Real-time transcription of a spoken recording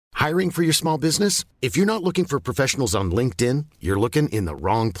Hiring for your small business? If you're not looking for professionals on LinkedIn, you're looking in the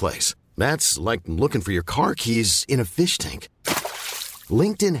wrong place. That's like looking for your car keys in a fish tank.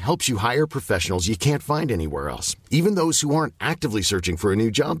 LinkedIn helps you hire professionals you can't find anywhere else, even those who aren't actively searching for a new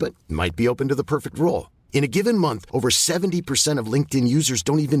job but might be open to the perfect role. In a given month, over 70% of LinkedIn users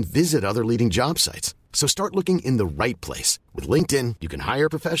don't even visit other leading job sites. So start looking in the right place. With LinkedIn, you can hire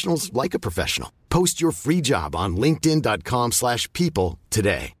professionals like a professional. Post your free job on linkedin.com/people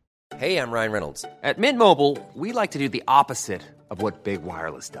today. Hey, I'm Ryan Reynolds. At Mint Mobile, we like to do the opposite of what Big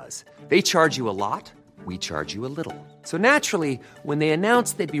Wireless does. They charge you a lot, we charge you a little. So naturally, when they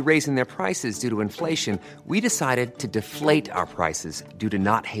announced they'd be raising their prices due to inflation, we decided to deflate our prices due to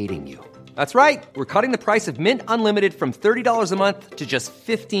not hating you. That's right. We're cutting the price of Mint Unlimited from $30 a month to just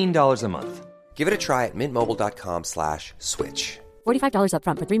 $15 a month. Give it a try at mintmobile.com/switch. $45 up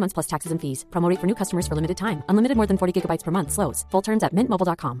front for 3 months plus taxes and fees. Promo rate for new customers for limited time. Unlimited more than 40 gigabytes per month. Slows full terms at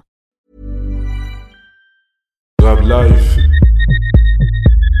mintmobile.com. Rap Life.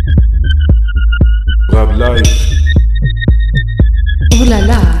 Rap Life. Oh la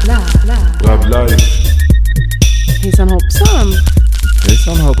la la la. Rap Life. Hejsan hoppsan.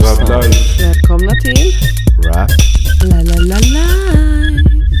 Hejsan hoppsan. Rap Life. Välkomna till Rap. La la la la.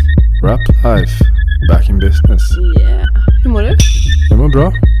 Rap Life. Back in business. Yeah. Hur mår du? Jag mår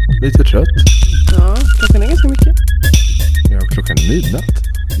bra. Lite trött. Ja, klockan är ganska mycket. Ja, klockan är midnatt.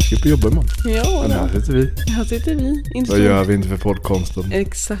 Vi ska på jobba imorgon. Ja, men här sitter vi. Här sitter vi. Vad gör vi inte för poddkonsten?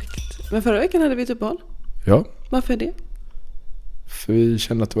 Exakt. Men förra veckan hade vi ett uppehåll. Ja. Varför det? För vi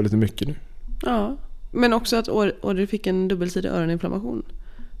kände att det var lite mycket nu. Ja. Men också att Audrey fick en dubbelsidig öroninflammation.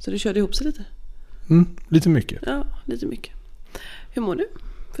 Så det körde ihop sig lite. Lite mycket. Ja, lite mycket. Hur mår du?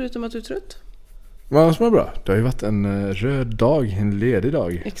 Förutom att du är trött. Vad som är bra. Det har ju varit en röd dag, en ledig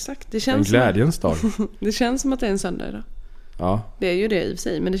dag. Exakt. Det känns en glädjens dag. Det känns som att det är en söndag idag. Ja. Det är ju det i och för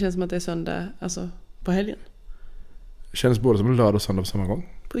sig, men det känns som att det är söndag, alltså på helgen. Det känns både som en lördag och söndag på samma gång.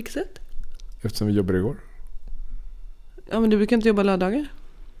 På vilket sätt? Eftersom vi jobbade igår. Ja, men du brukar inte jobba lördagar.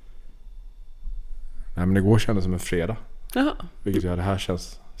 Nej, men igår kändes som en fredag. Jaha. Vilket gör det här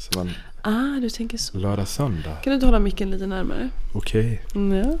känns som en du tänker så. lördag-söndag. Kan du inte hålla micken lite närmare? Okej. Ja.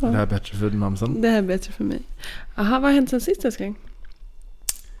 Det här är bättre för mamsen. Det här är bättre för mig. Aha, vad har hänt sen sist, älskling?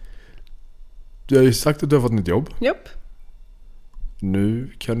 Du har ju sagt att du har fått nytt jobb. Japp.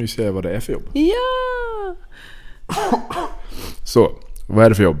 Nu kan du säga vad det är för jobb. Ja! Så, vad är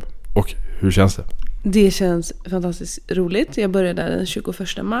det för jobb? Och hur känns det? Det känns fantastiskt roligt. Jag börjar där den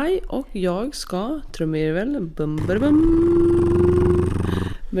 21 maj och jag ska, trumvirvel,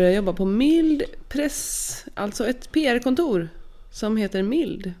 börja jobba på Mild Press, alltså ett PR-kontor som heter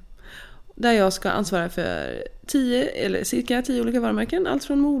Mild. Där jag ska ansvara för cirka 10 olika varumärken. Allt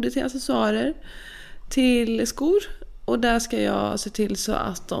från mode till accessoarer till skor. Och där ska jag se till så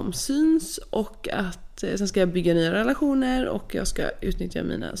att de syns och att sen ska jag bygga nya relationer och jag ska utnyttja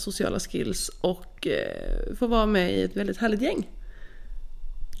mina sociala skills och få vara med i ett väldigt härligt gäng.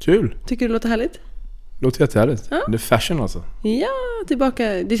 Kul! Tycker du det låter härligt? Låter jättehärligt. Ja. Det är fashion alltså. Ja,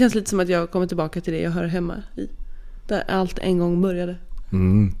 tillbaka. Det känns lite som att jag kommer tillbaka till det jag hör hemma i. Där allt en gång började.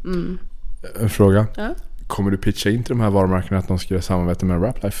 En fråga. Ja? Kommer du pitcha in till de här varumärkena att de ska göra samarbete med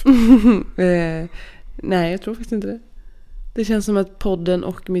Rap Life? Nej, jag tror faktiskt inte det. Det känns som att podden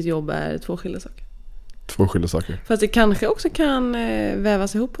och mitt jobb är två skilda saker. Två skilda saker. Fast det kanske också kan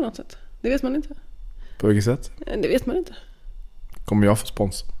vävas ihop på något sätt. Det vet man inte. På vilket sätt? Det vet man inte. Kommer jag få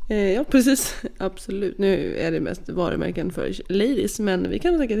spons? Ja, precis. Absolut. Nu är det mest varumärken för ladies, men vi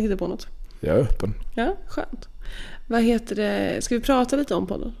kan säkert hitta på något. Jag är öppen. Ja, skönt. Vad heter det? Ska vi prata lite om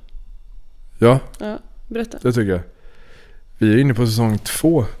podden? Ja, berätta. det tycker jag. Vi är inne på säsong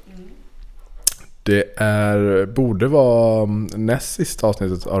 2. Det borde vara näst sista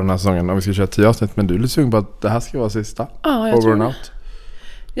avsnittet av den här säsongen. Om vi ska köra 10 avsnitt, men du är lite sugen på att det här ska vara sista. Ja, jag tror det.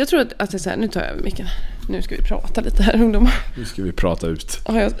 Jag tror att det är så här, nu tar jag över micken. Nu ska vi prata lite här, ungdomar. Nu ska vi prata ut.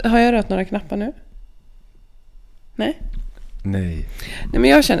 Har jag rört några knappar nu? Nej. Nej, men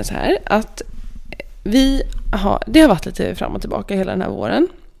jag känner så här att det har varit lite fram och tillbaka hela den här våren.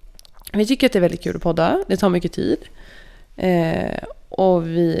 Vi tycker att det är väldigt kul att podda. Det tar mycket tid. Och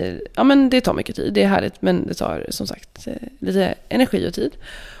det tar mycket tid. Det är härligt, men det tar som sagt lite energi och tid.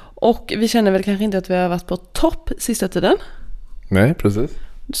 Och vi känner väl kanske inte att vi har varit på topp sista tiden. Nej, precis.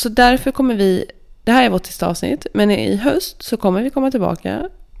 Så därför kommer det här är vårt sista avsnitt, men i höst så kommer vi komma tillbaka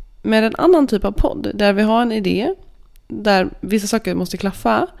med en annan typ av podd där vi har en idé där vissa saker måste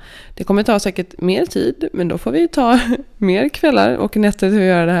klaffa. Det kommer ta säkert mer tid, men då får vi ta mer kvällar och nätter till att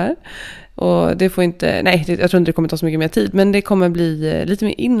göra det här. Och det får inte, jag tror inte det kommer ta så mycket mer tid, men det kommer bli lite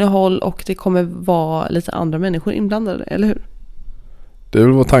mer innehåll och det kommer vara lite andra människor inblandade, eller hur? Det är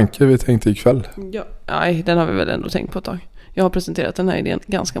väl vår tanke vi tänkte ikväll. Ja. Nej, den har vi väl ändå tänkt på ett tag. Jag har presenterat den här idén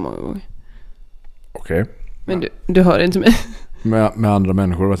ganska många gånger. Okej. Men du hör inte mig. Med andra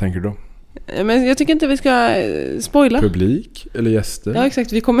människor, vad tänker du då? Men jag tycker inte vi ska spoila. Publik eller gäster? Ja,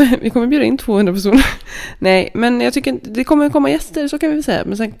 exakt. Vi kommer bjuda in 200 personer. Nej, men jag tycker inte det kommer komma gäster, så kan vi väl säga.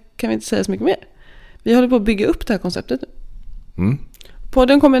 Men sen kan vi inte säga så mycket mer. Vi håller på att bygga upp det här konceptet nu.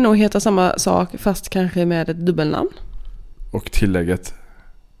 Podden kommer nog heta samma sak, fast kanske med ett dubbelnamn. Och tillägget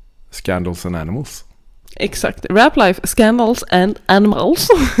Scandals and Animals. Exakt. Rap Life, Scandals and Animals.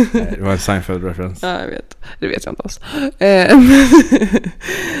 Nej, det var en Seinfeld-referens. Ja, jag vet. Det vet jag inte alls.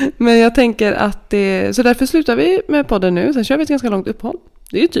 Men jag tänker att det... Så därför slutar vi med podden nu. Sen kör vi ett ganska långt uppehåll.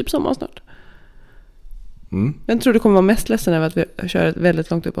 Det är ju typ sommar snart. Jag tror du kommer vara mest ledsen över att vi kör ett väldigt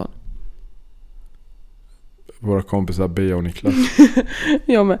långt uppehåll. Våra kompisar Bea och Niklas.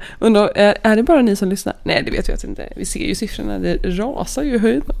 Ja, men undrar, är det bara ni som lyssnar? Nej, det vet jag inte. Vi ser ju siffrorna, det rasar ju i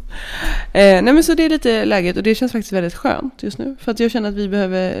höjden. Nej, men så det är lite läget, och det känns faktiskt väldigt skönt just nu. För att jag känner att vi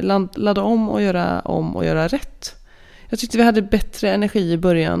behöver ladda om och göra rätt. Jag tyckte vi hade bättre energi i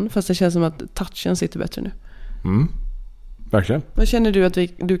början, fast det känns som att touchen sitter bättre nu. Verkligen. Vad känner du att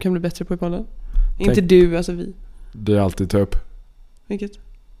du kan bli bättre på i podden? Inte du, alltså vi. Det är alltid ta upp. Vilket?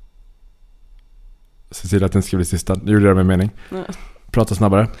 Se till att den ska bli sista. Det gjorde jag med mening. Ja. Prata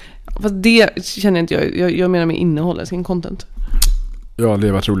snabbare. Fast det känner inte jag. Jag menar med innehåll, sin content. Ja,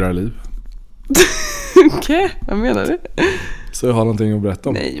 leva ett roligare liv. Okej, vad menar du? Så jag har någonting att berätta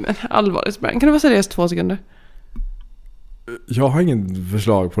om. Nej, men allvarligt. Kan du vara seriös 2 sekunder? Jag har ingen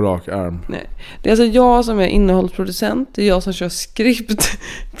förslag på rak arm. Nej. Det är alltså jag som är innehållsproducent. Det är jag som kör skript,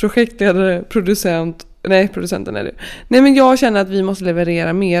 projektledare, producent. Nej, producenten är det. Nej, men jag känner att vi måste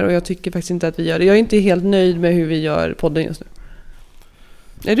leverera mer, och jag tycker faktiskt inte att vi gör det. Jag är inte helt nöjd med hur vi gör podden just nu.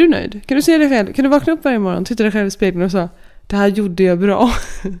 Är du nöjd? Kan du se dig själv? Kan du vakna upp varje morgon, titta dig själv i spegeln och säga: det här gjorde jag bra?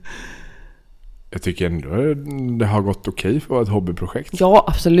 Jag tycker ändå det har gått okej för att vara ett hobbyprojekt. Ja,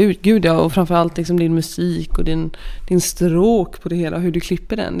 absolut. Gud, ja. Och framförallt liksom din musik och din stråk på det hela. Hur du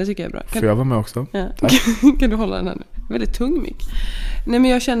klipper den, det tycker jag är bra. Får jag vara med också? Ja. Kan du hålla den här nu? Väldigt tung mick. Nej,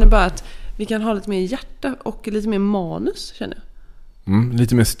 men jag känner bara att vi kan ha lite mer hjärta och lite mer manus, känner jag.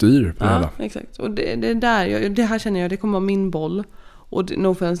 Lite mer styr på det hela. Ja, exakt. Och det här känner jag, det kommer vara min boll. Och no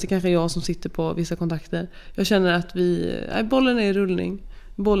offense, det kanske är jag som sitter på vissa kontakter. Jag känner att bollen är i rullning.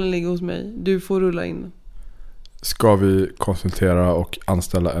 Bollen ligger hos mig. Du får rulla in. Ska vi konsultera och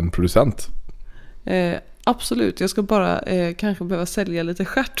anställa en producent? Absolut. Jag ska bara kanske behöva sälja lite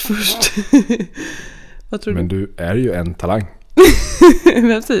stjärt först. Vad tror Men du? du är ju en talang.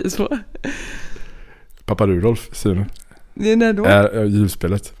 Vem säger så? Pappa Rudolf, säger du. Det är när då? Är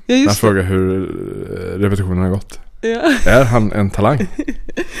julspelet. Ja, just Han frågar hur repetitionen har gått. Ja. Är han en talang?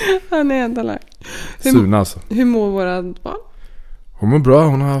 Han är en talang. Suna alltså. Hur mår våra barn? Hon mår bra.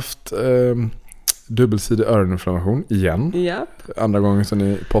 Hon har haft dubbelsidig öroninflammation igen. Japp. Andra gången sen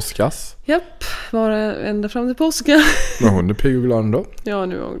i påskas. Japp. Bara ända fram till påsken. Men hon är pigg och glad ändå. Ja,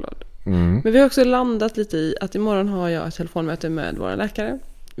 nu är hon glad. Men vi har också landat lite i att imorgon har jag ett telefonmöte med våra läkare.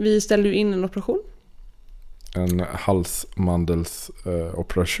 Vi ställer ju in en operation. En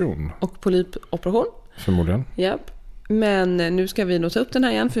halsmandelsoperation. Och polypoperation. Förmodligen. Japp. Men nu ska vi nog ta upp den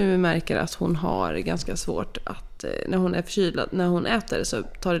här igen, för vi märker att hon har ganska svårt att, när hon är förkylad, när hon äter så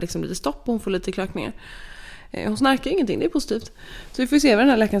tar det liksom lite stopp och hon får lite klökningar. Hon snarkar ingenting, det är positivt. Så vi får se vad den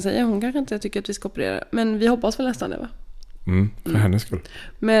här läkaren säger. Hon kanske inte tycker att vi ska operera, men vi hoppas väl nästan det, va? För hennes skull.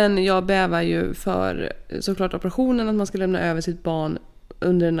 Men jag bävar ju för såklart operationen, att man ska lämna över sitt barn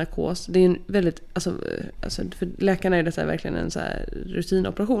under en narkos. Det är en väldigt, alltså för läkarna är detta verkligen en så här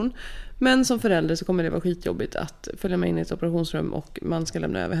rutinoperation. Men som förälder så kommer det vara skitjobbigt att följa med in i ett operationsrum och man ska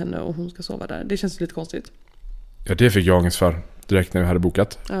lämna över henne och hon ska sova där. Det känns lite konstigt. Ja, det fick jag ångest för direkt när vi hade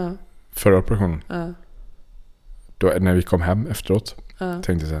bokat. Ja. Förra operationen. Ja. Då, när vi kom hem efteråt,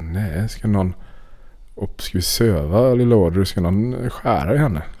 tänkte jag så här: nej, ska vi söva lilla Audrey? Ska någon skära i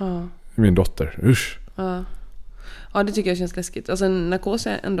henne? Min dotter, usch. Ja, det tycker jag känns läskigt. Alltså en narkos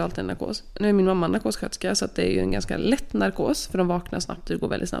är ändå alltid en narkos. Nu är min mamma narkossköterska, så att det är ju en ganska lätt narkos, för de vaknar snabbt, det går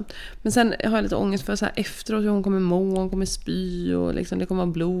väldigt snabbt. Men sen har jag lite ångest för så här efteråt hur hon kommer må, hon kommer spy och liksom det kommer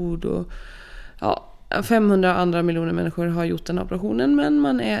vara blod och 500 andra miljoner människor har gjort den operationen, men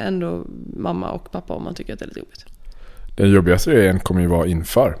man är ändå mamma och pappa och man tycker att det är lite jobbigt. Den jobbigaste grejen kommer ju vara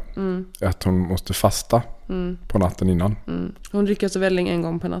inför. Att hon måste fasta på natten innan. Hon dricker alltså välling en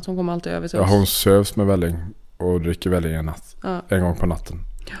gång per natt. Hon kommer alltid över till oss. Ja, hon sövs med välling och dricker välling en gång på natten.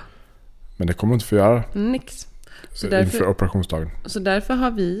 Ja. Men det kommer hon inte få göra. Nix. Så därför, inför operationsdagen. Så därför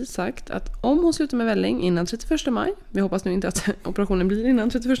har vi sagt att om hon slutar med välling innan 31 maj, vi hoppas nu inte att operationen blir innan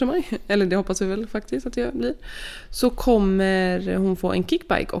 31 maj, eller det hoppas vi väl faktiskt att det blir, så kommer hon få en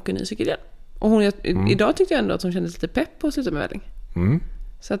kickbike och en ny cykel igen. Och hon, idag tyckte jag ändå att hon kändes lite pepp på att sluta med välling.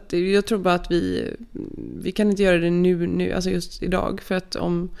 Så att jag tror bara att vi kan inte göra det nu, alltså just idag, för att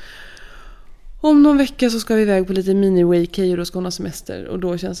om någon vecka så ska vi iväg på lite mini-waycay och då ska hon ha semester. Och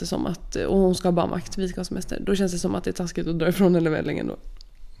då känns det som att, och hon ska ha barmakt, vi ska ha semester. Då känns det som att det är taskigt att dra ifrån eller vällingen då.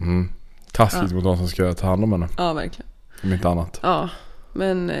 Taskigt mot de som ska ta hand om henne. Ja, verkligen. Om inte annat. Ja,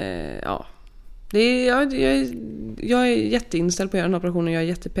 men ja. Jag är jätteinställd på att göra den operationen. Jag är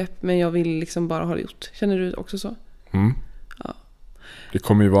jättepepp, men jag vill liksom bara ha det gjort. Känner du också så? Ja. Det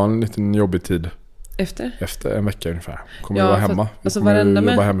kommer ju vara en liten jobbig tid. Efter en vecka ungefär. Kommer vi vara hemma. Vi alltså kommer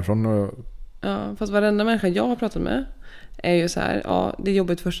jobba hemifrån. Och... Ja, fast varenda människa jag har pratat med är ju så här, ja, det är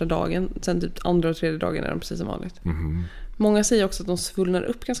jobbigt första dagen, sen typ andra och tredje dagen är de precis som vanligt. Många säger också att de svullnar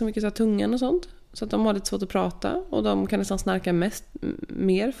upp ganska mycket så här, tungan och sånt, så att de har lite svårt att prata och de kan nästan snarka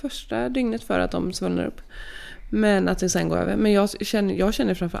mer första dygnet för att de svullnar upp. Men att det sen går över. Men jag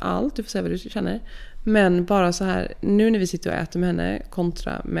känner framför allt, du får säga vad du känner, men bara så här, nu när vi sitter och äter med henne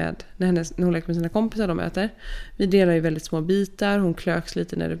kontra med när hon leker med sina kompisar, de äter. Vi delar ju väldigt små bitar, hon klöks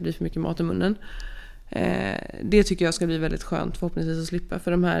lite när det blir för mycket mat i munnen. Det tycker jag ska bli väldigt skönt förhoppningsvis att slippa,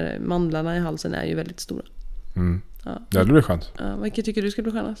 för de här mandlarna i halsen är ju väldigt stora. Ja, det blir skönt. Ja, vilket tycker du ska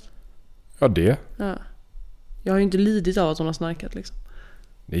bli skönast? Ja, det. Ja. Jag har ju inte lidit av att hon har snarkat liksom.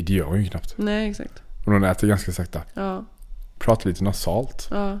 Nej, det gör hon ju knappt. Nej, exakt. Och hon äter ganska sakta. Ja. Pratar lite nasalt.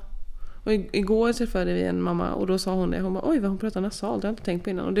 Ja. Och igår träffade vi en mamma och då sa hon det. Hon bara, oj vad hon pratar nasalt, det har jag inte tänkt på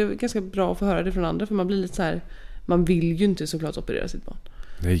innan. Och det är ganska bra att få höra det från andra, för man blir lite så här, man vill ju inte såklart operera sitt barn.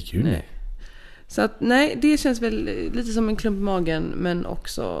 Nej, gud nej. Så att nej, det känns väl lite som en klump i magen, men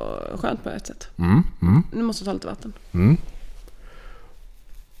också skönt på ett sätt. Nu måste jag ta lite vatten.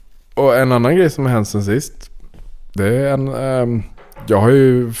 Och en annan grej som har hänt sen sist, det är jag har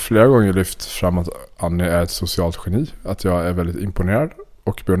ju flera gånger lyft fram att Annie är ett socialt geni. Att jag är väldigt imponerad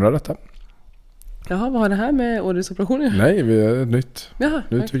och beundrar detta. Jaha, vad har det här med årets operationer? Nej, vi är nytt. Jaha,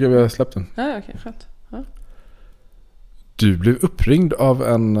 nu tycker jag vi har släppt den. Ja, okej, skönt. Ja. Du blev uppringd av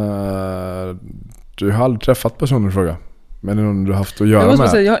en... du har aldrig träffat personen i fråga. Men det är någon du har haft att göra med. Jag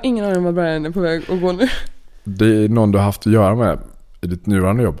måste säga, jag har ingen aning om vad Brian är på väg att gå nu. Det är någon du har haft att göra med i ditt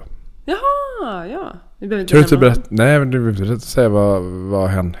nuvarande jobb. Jaha, ja. Vi behöver inte kan du inte berätta? Nej, men du vill inte säga vad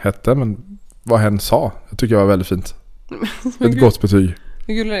hen hette, men vad hen sa. Jag tycker det var väldigt fint. Ett gott betyg.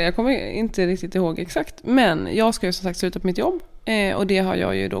 Jag kommer inte riktigt ihåg exakt. Men jag ska ju som sagt sluta på mitt jobb. Och det har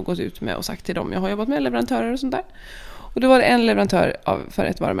jag ju då gått ut med och sagt till dem. Jag har jobbat med leverantörer och sånt där. Och då var det en leverantör för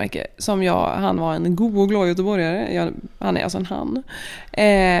ett varumärke som han var en god och glad göteborgare. Han är alltså en han.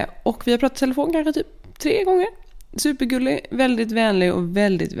 Och vi har pratat telefon kanske typ 3 gånger. Supergullig, väldigt vänlig och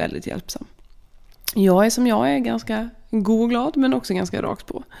väldigt, väldigt hjälpsam. Jag är som jag är, ganska god och glad, men också ganska rakt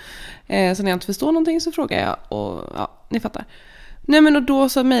på. Så när jag inte förstår någonting så frågar jag, och ja, ni fattar. Nej, men och då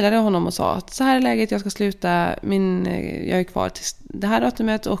så mejlade jag honom och sa att så här är läget, jag ska sluta, jag är kvar till det här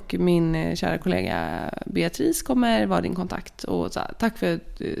datumet och min kära kollega Beatrice kommer vara din kontakt. Och så här, tack för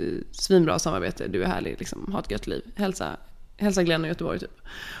ett svinbra samarbete, du är härlig, liksom, ha ett gött liv. Hälsa Glenn och Göteborg typ.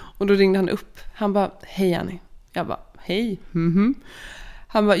 Och då ringde han upp, han bara, hej Annie. Jag bara, hej.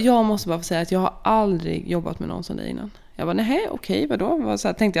 Han bara, jag måste bara få säga att jag har aldrig jobbat med någon som dig innan. Jag bara, nej, okej, vadå? Så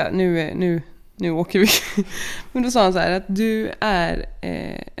här, tänkte jag, nu åker vi. Men då sa han så här att du är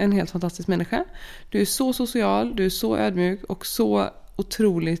en helt fantastisk människa. Du är så social, du är så ödmjuk och så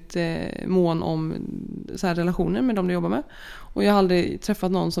otroligt mån om så här relationer med dem du jobbar med. Och jag har aldrig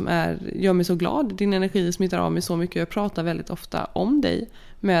träffat någon som gör mig så glad. Din energi smittar av mig så mycket. Jag pratar väldigt ofta om dig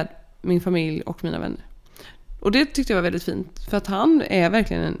med min familj och mina vänner. Och det tyckte jag var väldigt fint. För att han är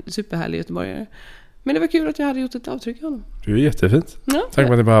verkligen en superhärlig göteborgare. Men det var kul att jag hade gjort ett avtryck i honom. Det är jättefint. Ja, tänk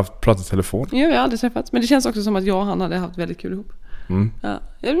på att ni bara haft pratat i telefon. Ja, vi har aldrig träffats. Men det känns också som att jag och han hade haft väldigt kul ihop. Ja.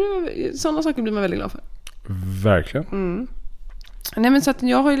 Sådana saker blir man väldigt glad för. Verkligen. Nej, men så att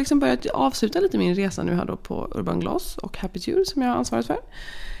jag har ju liksom börjat avsluta lite min resa nu här då på Urban Gloss och Happy Tour som jag har ansvarat för.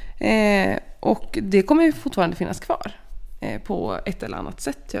 Och det kommer ju fortfarande finnas kvar. På ett eller annat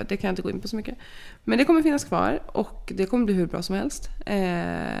sätt. Ja, det kan jag inte gå in på så mycket. Men det kommer finnas kvar och det kommer bli hur bra som helst.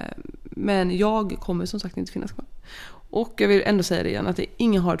 Men jag kommer som sagt inte finnas kvar. Och jag vill ändå säga det igen att det är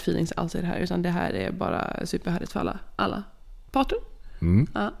inga hard feelings alls i det här, utan det här är bara superhärligt för alla parter.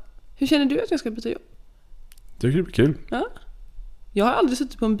 Ja. Hur känner du att jag ska byta jobb? Det blir kul. Ja. Jag har aldrig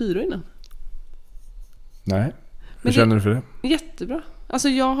suttit på en byrå innan. Nej. Hur känner du för det? Jättebra. Alltså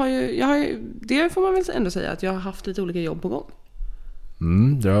jag har ju, det får man väl ändå säga att jag har haft lite olika jobb på gång.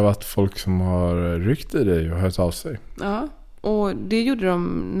 Det har varit folk som har ryckt i dig och hört av sig. Ja, och det gjorde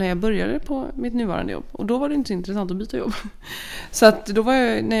de när jag började på mitt nuvarande jobb. Och då var det inte så intressant att byta jobb. Så att då var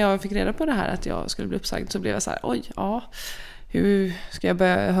jag, när jag fick reda på det här att jag skulle bli uppsagd, så blev jag så här, oj, ja, hur ska jag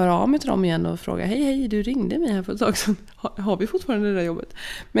börja höra av mig till dem igen och fråga, hej, du ringde mig här för ett tag sedan. Har vi fortfarande det där jobbet?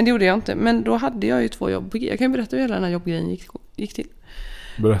 Men det gjorde jag inte. Men då hade jag ju 2 jobb på G. Jag kan ju berätta hur hela den här jobbgrejen gick till.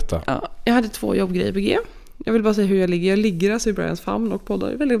 Berätta. Ja, jag hade 2 jobbgrejer på G. Jag vill bara säga hur jag ligger. Jag ligger alltså i Brians famn och poddar.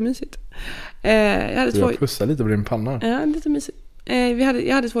 Det är väldigt mysigt. Jag hade jag pussar lite på din panna. Ja, lite mysigt.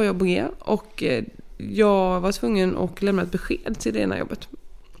 Jag hade 2 jobb på G. Och jag var tvungen att lämna ett besked till det ena jobbet.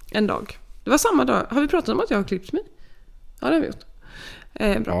 En dag. Det var samma dag. Har vi pratat om att jag har klippt mig? Ja, det har vi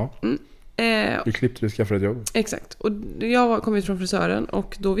gjort. Bra. Ja. Du klippte, du skaffade ett jobb. Exakt. Och jag kom ut från frisören.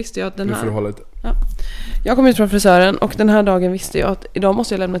 Och då visste jag att den här... Nu får du hålla lite. Ja. Jag kom ut från frisören och den här dagen visste jag att idag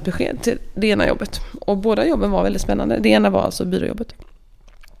måste jag lämna ett besked till det ena jobbet. Och båda jobben var väldigt spännande. Det ena var alltså byråjobbet.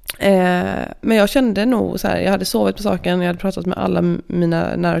 Men jag kände nog så här, jag hade sovit på saken, jag hade pratat med alla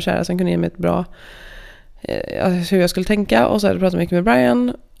mina nära och kära som kunde ge mig ett bra hur jag skulle tänka, och så hade jag pratat mycket med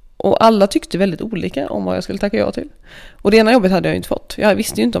Brian, och alla tyckte väldigt olika om vad jag skulle tacka ja till. Och det ena jobbet hade jag inte fått. Jag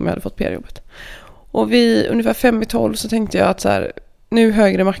visste ju inte om jag hade fått PR-jobbet. Och vid ungefär 5:12 så tänkte jag att så här, nu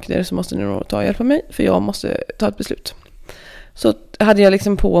högre makter så måste ni nog ta hjälp av mig, för jag måste ta ett beslut. Så hade jag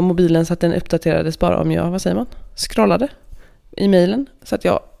liksom på mobilen så att den uppdaterades bara om jag, vad säger man, scrollade i mejlen. Så att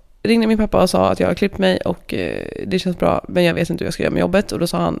jag ringde min pappa och sa att jag har klippt mig och det känns bra, men jag vet inte hur jag ska göra med jobbet. Och då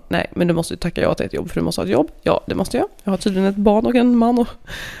sa han, nej, men du måste tacka ja till ett jobb, för du måste ha ett jobb. Ja, det måste jag. Jag har tydligen ett barn och en man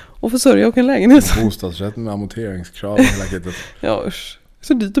och försörja och en lägenhet. Bostadsrätt med amorteringskrav och hela kittet. Ja, usch.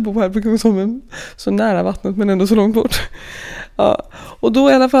 Så dit att bo här på Kungsholmen, så nära vattnet men ändå så långt bort. Ja. Och då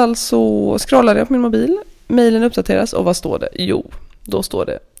i alla fall så scrollade jag på min mobil. Mailen uppdateras och vad står det? Jo, då står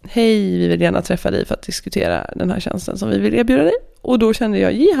det: hej, vi vill gärna träffa dig för att diskutera den här tjänsten som vi vill erbjuda dig. Och då kände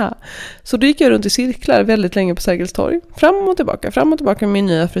jag, jiha. Så då gick jag runt i cirklar väldigt länge på Sergels torg. Fram och tillbaka med min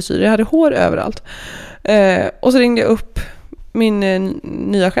nya frisyr. Jag hade hår överallt. Och så ringde jag upp min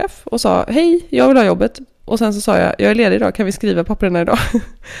nya chef och sa, hej, jag vill ha jobbet. Och sen så sa jag är ledig idag, kan vi skriva papperna idag?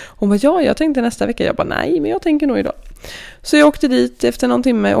 Hon bara, ja, jag tänkte nästa vecka. Jag bara, nej, men jag tänker nog idag. Så jag åkte dit efter någon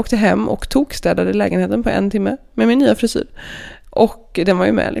timme, åkte hem och tokstädade lägenheten på 1 timme med min nya frisyr. Och den var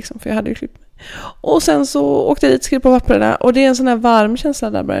ju med liksom, för jag hade ju klippt mig. Och sen så åkte jag dit, skrev på papperna. Och det är en sån här varm känsla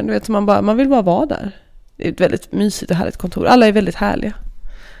där, Brian. Du vet, man vill bara vara där. Det är ett väldigt mysigt och härligt kontor. Alla är väldigt härliga.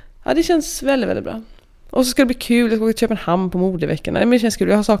 Ja, det känns väldigt, väldigt bra. Och så ska det bli kul. Jag ska åka till Köpenhamn på modeveckan. Men det känns kul.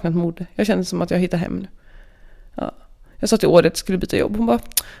 Jag har saknat mode. Jag känner som att jag hittar hem nu. Ja. Jag sa till året skulle byta jobb. Hon bara,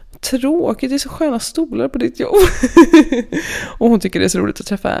 tråkigt, det är så sköna stolar på ditt jobb. Och hon tycker det är så roligt att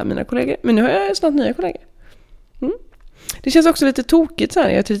träffa mina kollegor. Men nu har jag snart nya kollegor. Det känns också lite tokigt så här.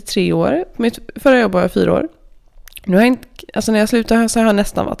 Jag är 33 år. Mitt förra jobb var jag 4 år. Nu har jag inte, alltså när jag slutar så har jag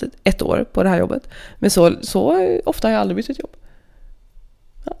nästan varit 1 år på det här jobbet. Men så ofta har jag aldrig bytt ett jobb.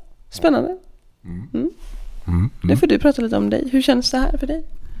 Ja, spännande. Nu får du prata lite om dig. Hur känns det här för dig?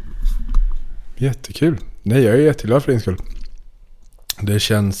 Jättekul. Nej, jag är jätteglad för din skull. Det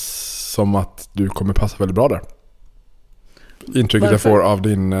känns som att du kommer passa väldigt bra där. Intrycket jag får av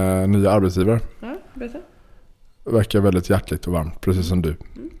din nya arbetsgivare. Ja, berätta. Verkar väldigt hjärtligt och varmt, precis som du.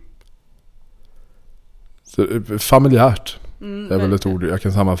 Så, familjärt är väl ett ord jag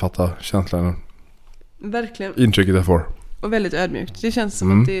kan sammanfatta känslan. Verkligen. Intrycket jag får. Och väldigt ödmjukt. Det känns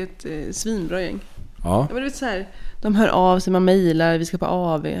som att det är ett svinbra gäng. Ja. Men du vet så här, de hör av sig, man mejlar, vi ska på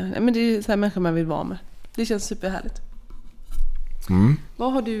AV. Men det är så här människor man vill vara med. Det känns superhärligt.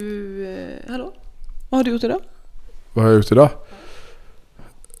 Vad har du Vad har du gjort idag? Vad har jag gjort idag?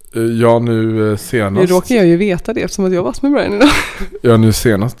 Ja, nu senast. Nu råkar jag ju veta det eftersom att jag har varit med Brian idag. Ja, nu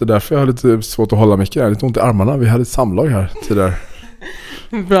senast. Det är därför jag har lite svårt att hålla mycket. Jag har lite ont i armarna. Vi hade ett samlag här tidigare.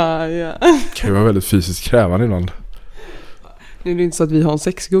 Brian. Det kan ju vara väldigt fysiskt krävande ibland. Nu är det inte så att vi har en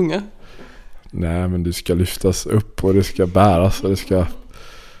sexgunga. Nej, men det ska lyftas upp och det ska bäras och det ska...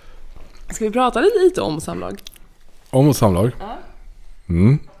 Ska vi prata lite om samlag? Om samlag? Ja.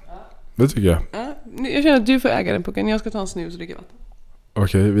 Det tycker jag. Ja. Jag känner att du får äga den pucken. Jag ska ta en snus och dricka vatten.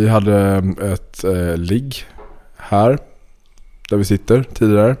 Okej, vi hade ett ligg här där vi sitter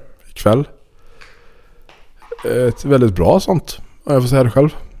tidigare ikväll. Ett väldigt bra sånt, om jag får säga det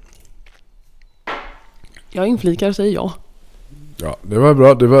själv. Jag inflikar och säger ja. Ja, det var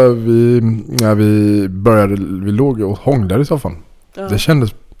bra. Det var när vi började, vi låg och hånglade i soffan. Ja. Det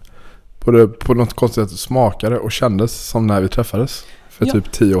kändes på något konstigt sätt smakade och kändes som när vi träffades för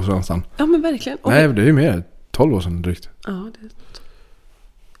typ 10 år sedan nästan. Ja, men verkligen. Nej, det är ju mer 12 år sedan drygt. Ja, det är...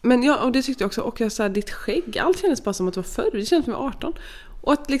 Men ja, och det tyckte jag också. Och jag sa, ditt skägg, allt kändes bara som att det var förr. Det kändes som att jag var 18.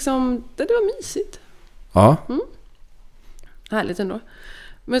 Och att liksom, det var mysigt. Ja. Härligt ändå.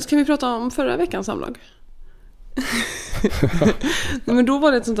 Men ska vi prata om förra veckans samlag? Nej, men då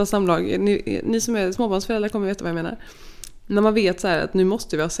var det ett sånt här samlag. Ni som är småbarnsföräldrar kommer veta vad jag menar. När man vet så här att nu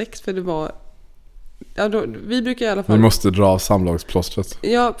måste vi ha sex, för det var... Ja, då, vi brukar i alla fall... Vi måste dra av samlagsplåstret.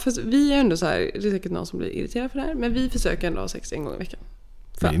 Ja, fast vi är ändå så här, det är säkert någon som blir irriterad för det här, men vi försöker ändå ha sex en gång i veckan.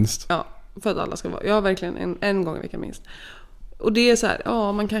 Minst. Ja, för att alla ska vara... Ja, verkligen en gång i veckan minst. Och det är så här,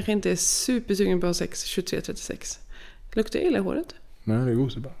 ja, man kanske inte är supersugen på att ha sex 23-36. Luktar illa i håret? Nej, det går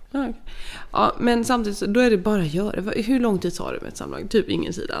så bra. Ja, okay. Ja, men samtidigt så, då är det bara att göra. Hur lång tid tar det med ett samlag? Typ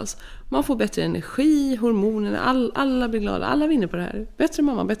ingen tid alls. Man får bättre energi, hormonerna, alla blir glada, alla vinner på det här. Bättre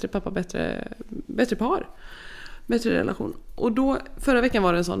mamma, bättre pappa, bättre par. Bättre relation. Och då, förra veckan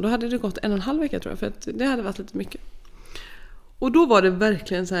var det en sån, då hade det gått 1,5 vecka tror jag, för att det hade varit lite mycket. Och då var det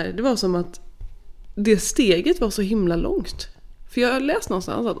verkligen så här, det var som att det steget var så himla långt. För jag har läst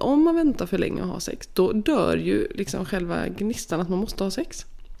någonstans att om man väntar för länge och har sex, då dör ju liksom själva gnistan att man måste ha sex.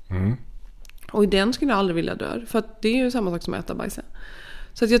 Mm. Och i den skulle jag aldrig vilja dö. För att det är ju samma sak som att äta bajsa.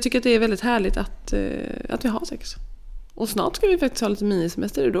 Så att jag tycker att det är väldigt härligt att vi har sex. Och snart ska vi faktiskt ha lite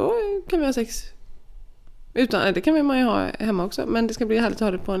minisemester, och då kan vi ha sex. Utan, det kan man ju ha hemma också. Men det ska bli härligt att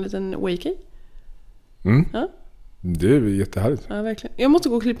ha det på en liten wakey. Mm. Ja? Det är jättehärligt. Ja, verkligen. Jag måste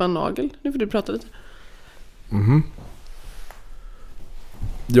gå och klippa en nagel. Nu får du prata lite. Mhm.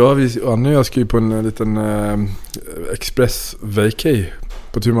 Ja, Annie och jag ska ju på en liten express-vacay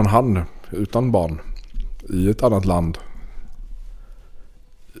på tu man hand utan barn i ett annat land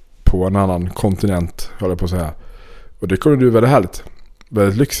på en annan kontinent, håller jag på att säga. Och det kommer bli väldigt härligt.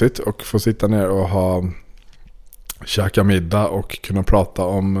 Väldigt lyxigt och få sitta ner och käka middag och kunna prata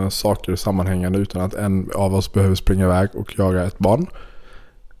om saker sammanhängande utan att en av oss behöver springa iväg och jaga ett barn.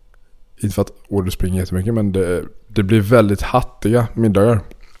 Inte för att Audrey springer jättemycket, men det blir väldigt hattiga middagar.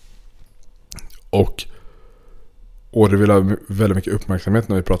 Och Audrey vill ha väldigt mycket uppmärksamhet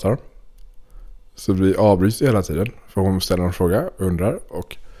när vi pratar. Så vi avbryts hela tiden. För hon ställer en fråga, undrar.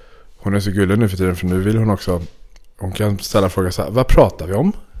 Och hon är så gullig nu för tiden, för nu vill hon också... Hon kan ställa frågan så här: vad pratar vi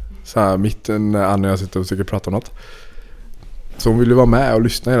om? Så här mitt när Anna och jag sitter och försöker prata om något. Så hon vill ju vara med och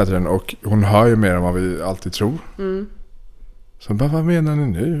lyssna hela tiden. Och hon hör ju mer än vad vi alltid tror. Mm. Så bara, vad menar ni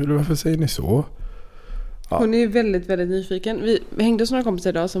nu? Eller varför säger ni så? Ja. Hon är väldigt, väldigt nyfiken. Vi hängde hos några kompisar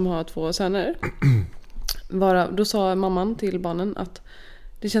idag som har 2 söner. Då sa mamman till barnen att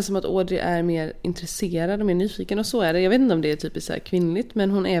det känns som att Audrey är mer intresserad och mer nyfiken. Och så är det. Jag vet inte om det är typiskt så här kvinnligt,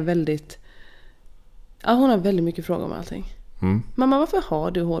 men hon är väldigt... Ja, hon har väldigt mycket frågor om allting. Mm. Mamma, varför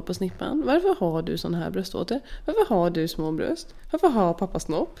har du hår på snippan? Varför har du sån här bröstvårtor? Varför har du små bröst? Varför har pappa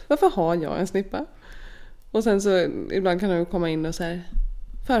snopp? Varför har jag en snippa? Och sen så ibland kan hon komma in och så här: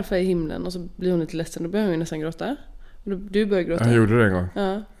 farfar i himlen, och så blir hon lite ledsen. Då börjar hon nästan gråta. Och du börjar gråta. Jag gjorde det en gång.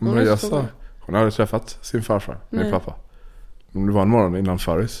 Ja, men jag sa, hon hade träffat sin farfar, min pappa. Men det var en morgon innan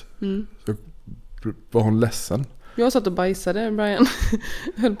Faris. Så var hon ledsen. Jag satt och bajsade, Brian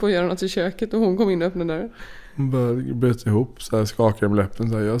höll på att göra något i köket och hon kom in och öppnade dörren. Hon bröt ihop, så här, skakade med läppen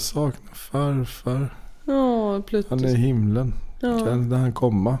så här: jag saknar farfar. Ja, plötsligt. Han är i himlen. Kan han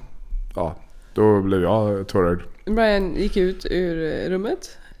komma? Ja, då blev jag tårögd. Brian gick ut ur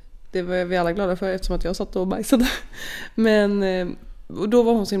rummet. Det var vi alla glada för, eftersom att jag satt och bajsade. Men och då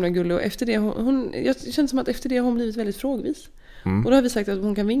var hon så himla gullig. Och efter det, jag kände som att efter det har hon blivit väldigt frågvis. Och då har vi sagt att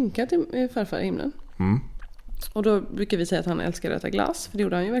hon kan vinka till farfar i himlen. Och då brukar vi säga att han älskar att äta glass, för det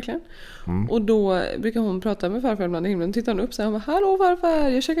gjorde han ju verkligen. Och då brukar hon prata med farfar ibland i himlen. Tittar han upp så här, hon bara: hallå farfar,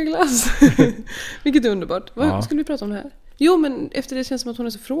 jag käkar glass. Vilket är underbart. Vad skulle vi prata om det här? Jo, men efter det känns det som att hon är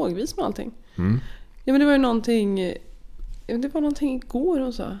så frågvis med allting. Ja, men det var ju någonting... Det var någonting igår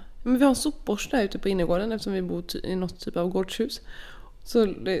hon sa. Men vi har en sopborste där ute på innergården, eftersom vi bor i något typ av gårdshus. Så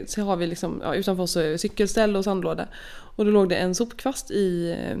har vi liksom, utanför oss cykelställ och sandlåda. Och då låg det en sopkvast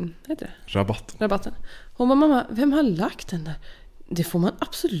i... Vad heter det? Rabatten. Hon bara: mamma, vem har lagt den där? Det får man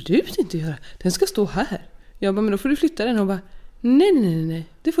absolut inte göra. Den ska stå här. Jag bara: men då får du flytta den. Hon bara: nej,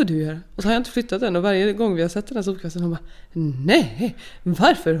 det får du göra. Och så har jag inte flyttat den. Och varje gång vi har sett den här sopkvasten, hon bara: nej,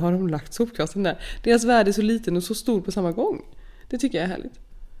 varför har de lagt sopkvasten där? Deras värld är så liten och så stor på samma gång. Det tycker jag är härligt.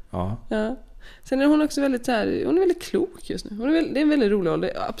 Ja. Sen är hon också väldigt så här, hon är väldigt klok just nu. Det är en väldigt rolig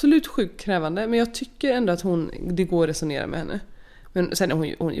ålder. Absolut sjukt krävande, men jag tycker ändå att det går att resonera med henne. Men sen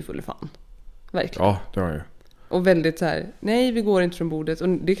är hon ju full fan. Verkligen. Ja, det var ju. Och väldigt så här: nej, vi går inte från bordet. Och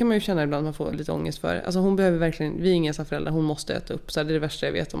det kan man ju känna ibland, man får lite ångest för. Alltså hon behöver verkligen, vi är inga föräldrar, hon måste äta upp. Så det är det värsta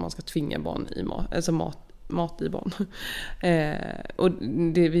jag vet, om man ska tvinga barn i mat i barn. Och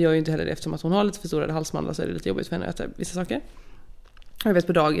vi gör ju inte heller det, eftersom att hon har lite förstorade halsmandlar, så är det lite jobbigt för henne att äta vissa saker. Jag vet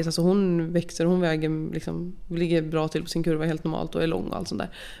på dagis, alltså hon växer, hon väger liksom, ligger bra till på sin kurva helt normalt och är lång och allt sånt där.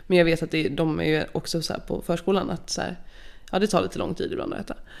 Men jag vet att de är ju också så här på förskolan att så här, Ja, det tar lite lång tid ibland att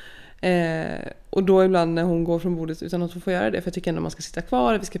äta. Och då ibland när hon går från bordet utan att hon får göra det, för jag tycker ändå man ska sitta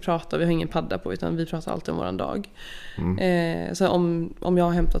kvar, vi ska prata, vi har ingen padda på, utan vi pratar alltid om våran dag. Så om jag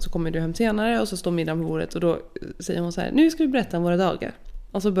har hämtat så kommer du hem senare, och så står middagen på bordet, och då säger hon så här: nu ska vi berätta om våra dagar.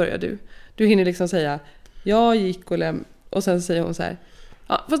 Och så börjar du hinner liksom säga jag gick och sen säger hon så här: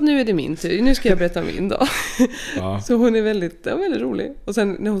 ja, fast nu är det min tur, nu ska jag berätta om min dag. Ja. Så hon är väldigt rolig. Och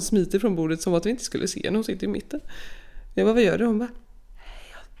sen när hon smiter från bordet, som att vi inte skulle se henne, hon sitter i mitten. Jag bara, vad gör du? Hon bara,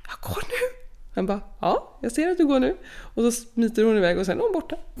 jag går nu. Han bara, ja, jag ser att du går nu. Och så smiter hon iväg och sen är hon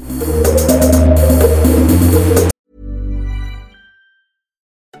borta.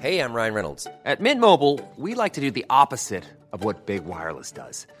 Hey, I'm Ryan Reynolds. At Mint Mobile, we like to do the opposite of what Big Wireless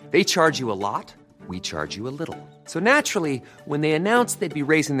does. They charge you a lot, we charge you a little. So naturally, when they announced they'd be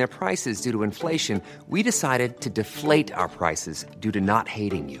raising their prices due to inflation, we decided to deflate our prices due to not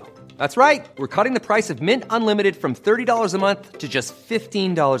hating you. That's right. We're cutting the price of Mint Unlimited from $30 a month to just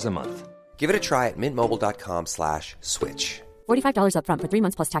 $15 a month. Give it a try at mintmobile.com/switch. $45 up front for 3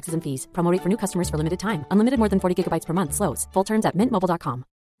 months plus taxes and fees. Promo rate for new customers for limited time. Unlimited more than 40 gigabytes per month slows. Full terms at mintmobile.com.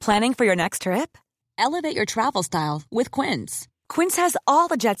 Planning for your next trip? Elevate your travel style with Quince. Quince has all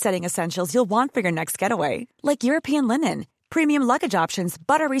the jet-setting essentials you'll want for your next getaway, like European linen, premium luggage options,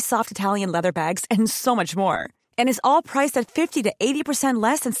 buttery soft Italian leather bags, and so much more. And is all priced at 50 to 80%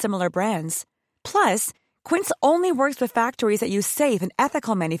 less than similar brands. Plus, Quince only works with factories that use safe and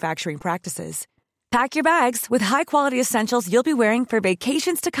ethical manufacturing practices. Pack your bags with high-quality essentials you'll be wearing for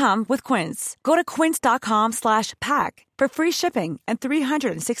vacations to come with Quince. Go to quince.com/pack for free shipping and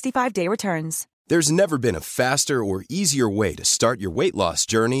 365-day returns. There's never been a faster or easier way to start your weight loss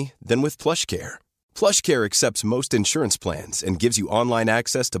journey than with PlushCare. PlushCare accepts most insurance plans and gives you online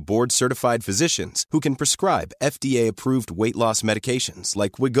access to board-certified physicians who can prescribe FDA-approved weight loss medications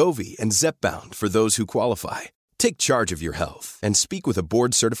like Wegovy and Zepbound for those who qualify. Take charge of your health and speak with a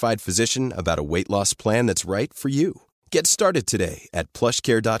board-certified physician about a weight loss plan that's right for you. Get started today at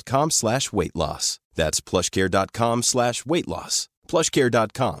plushcare.com/weightloss. That's plushcare.com/weightloss.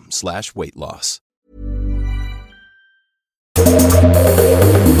 plushcare.com/weightloss.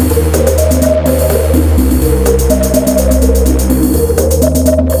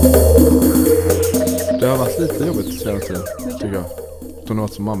 Det har varit lite jobbigt senaste tiden, tycker jag. Hon har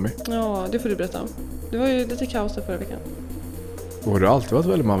varit som mammi. Ja, det får du berätta om. Det var ju lite kaos där förra veckan. Och har du alltid varit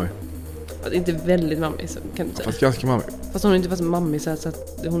väldigt mammi? Inte väldigt mammi, så kan du säga. Fast ganska mammi. Fast hon har inte varit mammi så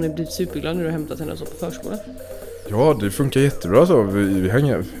att hon har blivit superglad när du har hämtat henne så på förskolan. Ja, det funkar jättebra så. Vi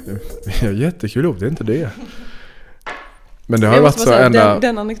har jättekul ihop, det är inte det. Men det har varit så ända...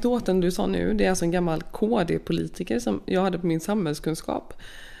 Den anekdoten du sa nu, det är alltså en gammal KD-politiker som jag hade på min samhällskunskap.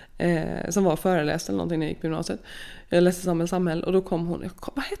 Som var föreläst eller någonting när jag gick på gymnasiet. Jag läste samhäll och då kom hon.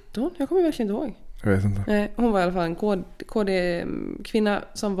 Vad hette hon? Jag kommer verkligen inte ihåg. Jag vet inte. Hon var i alla fall en KD-kvinna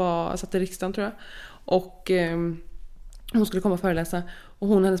som satt i riksdagen, tror jag. Och hon skulle komma och föreläsa. Och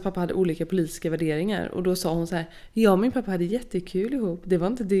hon och hennes pappa hade olika politiska värderingar. Och då sa hon så här: ja, min pappa hade jättekul ihop. Det var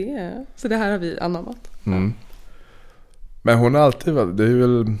inte det. Så det här har vi anammat. Mm. Men hon har alltid varit... Det är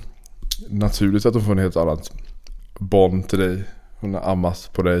väl naturligt att hon får en helt annat bond till dig. Hon har ammas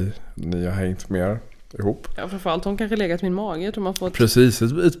på dig. Ni har hängt mer ihop. Ja, framförallt hon kanske legat min mage. Jag tror man får Precis,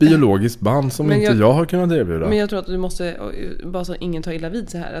 ett biologiskt band som inte jag har kunnat erbjuda. Men jag tror att du måste, bara så ingen tar illa vid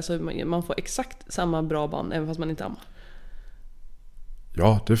sig här, alltså man får exakt samma bra band även fast man inte ammar.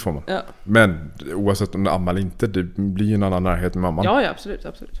 Ja, det får man. Ja. Men oavsett om du ammar eller inte, det blir en annan närhet med mamman. Ja, absolut.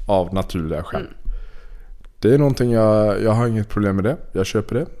 Av naturliga skäl. Det är någonting jag har inget problem med det. Jag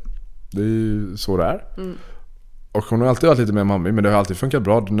köper det. Det är ju så det är. Och hon har alltid varit lite mer mammi, men det har alltid funkat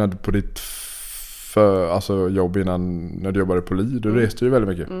bra när på ditt jobb innan, när du jobbade på Li, då reste ju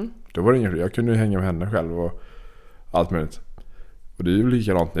väldigt mycket. Då var det inget, jag kunde ju hänga med henne själv och allt möjligt. Och det är ju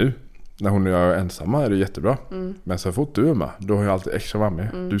likadant nu. När hon och jag är ensamma är det jättebra. Men så fort du är med, då har jag alltid extra mammi.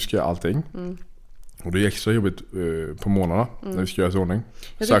 Du ska göra allting. Och det är extra jobbigt på månaderna när vi ska göra ordning.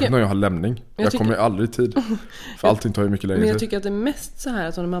 Särskilt när jag har lämning. Jag kommer aldrig i tid. För allting tar ju mycket längre tid. Men jag tycker att det är mest så här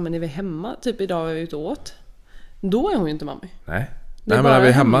att när mamman är vi hemma, typ idag är vi ute och åt. Då är hon ju inte mammi. Nej men när vi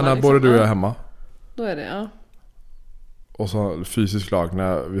är hemma, när både du och jag är hemma. Då är det, ja. Och så fysisk lag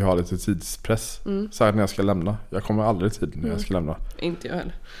när vi har lite tidspress. Särskilt när jag ska lämna. Jag kommer aldrig i tid när jag ska lämna. Inte jag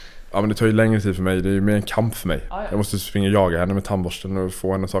heller. Ja, men det tar ju längre tid för mig. Det är ju mer en kamp för mig. Jag måste springa och jaga henne med tandborsten och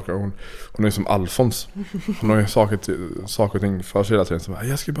få henne saker. Hon är ju som Alfons. Hon har ju saker och ting för sig hela tiden. Som,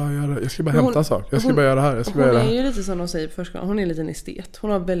 jag ska bara hämta en sak. Jag ska bara göra det här. Hon är ju lite som de säger på förskolan. Hon är lite en estet.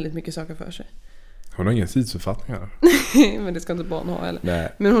 Hon har väldigt mycket saker för sig. Hon har ingen tidsuppfattning här. Men det ska inte barn ha heller.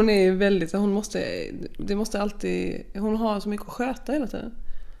 Nej. Men hon är ju väldigt, hon måste alltid, hon har så mycket att sköta hela tiden.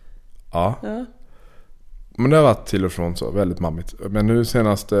 Ja. Men det har varit till och från så väldigt mammigt. Men nu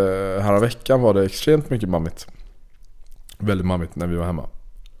senaste här veckan var det extremt mycket mammigt. Väldigt mammigt när vi var hemma.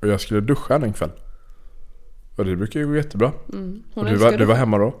 Och jag skulle duscha en kväll. Och det brukar ju gå jättebra. Och du var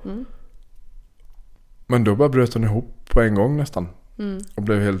hemma då. Men då bara bröt hon ihop på en gång nästan. Och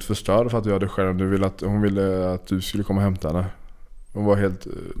blev helt förstörd för att jag duschade. Hon ville att du skulle komma och hämta henne. Hon var helt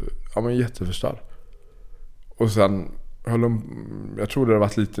jätteförstörd. Och sen jag tror det har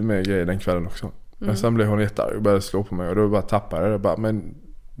varit lite mer grejer den kvällen också. Men sen blev hon jättearg och började slå på mig. Och då bara tappade jag det. Men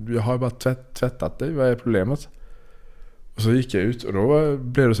jag har ju bara tvättat dig. Vad är problemet? Och så gick jag ut. Och då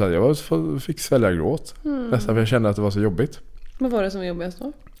blev det så att jag fick svälja gråt. Nästan för jag kände att det var så jobbigt. Vad var det som var jobbigast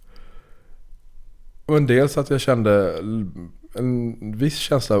då? Och en del så att jag kände en viss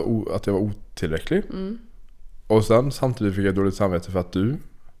känsla att jag var otillräcklig. Och sen samtidigt fick jag dåligt samvete för att du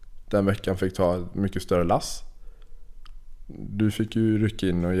den veckan fick ta ett mycket större lass. Du fick ju rycka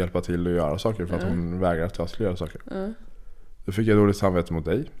in och hjälpa till att göra saker för att hon vägrade att jag skulle göra saker. Då fick jag dåligt samvete mot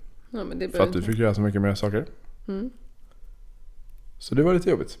dig. Ja, men det för att du fick göra så mycket mer saker. Så det var lite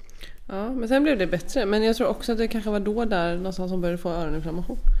jobbigt. Ja, men sen blev det bättre. Men jag tror också att det kanske var då där någonstans hon började få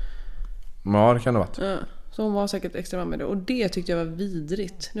öroninflammation. Ja, det kan det ha varit. Ja, så hon var säkert extra med det. Och det tyckte jag var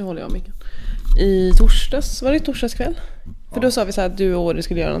vidrigt. Nu håller jag micken. I torsdags, var det torsdagskväll? För då sa vi så här att du och Åri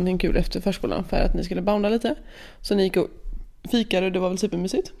skulle göra någonting kul efter förskolan. För att ni skulle bounda lite. Så ni gick och fikade och det var väl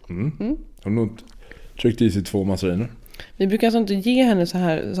supermysigt. Hon har nog tryckt i sig 2 massariner. Vi brukar alltså inte ge henne så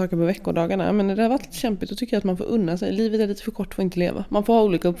här saker på veckodagarna. Men när det har varit lite kämpigt så tycker jag att man får unna sig. Livet är lite för kort för att inte leva. Man får ha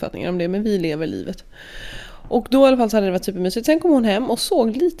olika uppfattningar om det, men vi lever livet. Och då i alla fall så hade det varit supermysigt. Sen kom hon hem och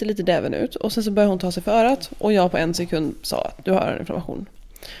såg lite däven ut. Och sen så började hon ta sig för örat. Och jag på 1 sekund sa att du har en inflammation.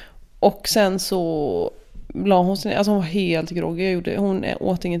 Och sen så la hon sig, alltså hon var helt groggy. Hon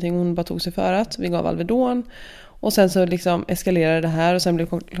åt ingenting, hon bara tog sig för örat. Vi gav Alvedon. Och sen så liksom eskalerade det här. Och sen blev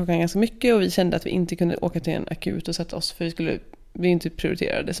klockan ganska mycket. Och vi kände att vi inte kunde åka till en akut och sätta oss. För vi inte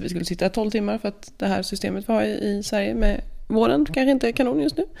prioriterade. Så vi skulle sitta 12 timmar för att det här systemet var i Sverige med vården. Kanske inte kanon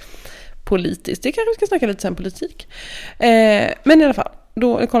just nu. Politiskt. Det kanske vi ska snacka lite sen politik. Men i alla fall.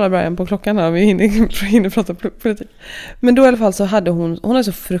 Då kollar Brian på klockan här och vi hinner prata politik. Men då i alla fall så hade hon hade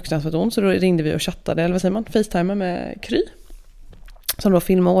så fruktansvärt ont. Så då ringde vi och chattade, eller vad säger man? FaceTime med Kry. Som då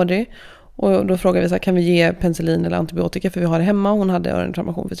filmade Audrey. Och då frågade vi så här, kan vi ge penicillin eller antibiotika för vi har det hemma. Hon hade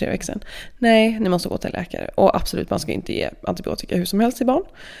öroninflammation för 3 veckor sedan. Nej, ni måste gå till en läkare. Och absolut, man ska inte ge antibiotika hur som helst till barn.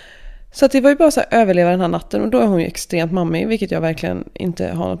 Så att det var ju bara så här, överleva den här natten. Och då är hon ju extremt mammig, vilket jag verkligen inte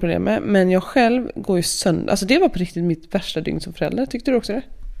har något problem med. Men jag själv går ju sönder. Alltså det var på riktigt mitt värsta dygn som förälder. Tyckte du också det?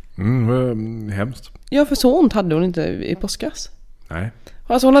 Hemskt. Ja, för så ont hade hon inte i påskas. Nej.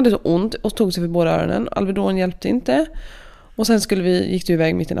 Alltså hon hade så ont och tog sig för båda öronen. Alvedon hjälpte inte. Och sen gick du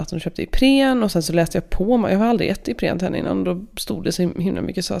iväg mitt i natten och köpte Ipren. Och sen så läste jag på. Jag har aldrig ätit Ipren till henne innan. Då stod det så himla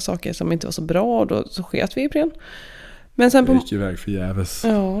mycket så saker som inte var så bra. Och då så sket vi Ipren. Men sen jag gick iväg förgäves.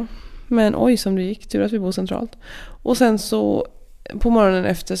 Ja. Men oj som det gick, tur att vi bor centralt. Och sen så på morgonen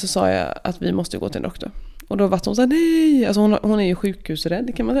efter så sa jag att vi måste gå till en doktor. Och då var hon så här, nej. Alltså hon är ju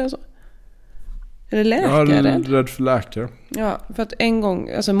sjukhusrädd, kan man säga så? Eller läkarrädd? Ja, rädd för läkare. Ja, för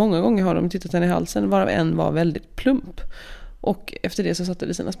att många gånger har de tittat henne i halsen, varav en var väldigt plump. Och efter det så satte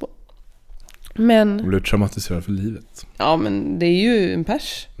det sina spår. Men hon blev traumatiserad för livet. Ja, men det är ju en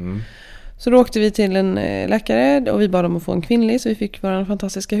pers. Så då åkte vi till en läkare och vi bad om att få en kvinnlig. Så vi fick vår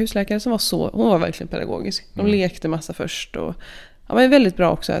fantastiska husläkare som hon var verkligen pedagogisk. De lekte massa först. Och, ja, men väldigt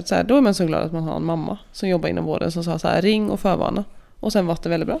bra också. Att så här, då är man så glad att man har en mamma som jobbar inom vården som sa så här, ring och förvarna. Och sen var det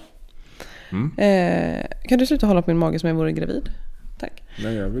väldigt bra. Kan du sluta hålla på min mage som jag vore gravid? Tack.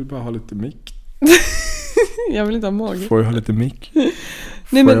 Nej, jag vill bara ha lite mick. Jag vill inte ha mage. Får jag ha lite mick?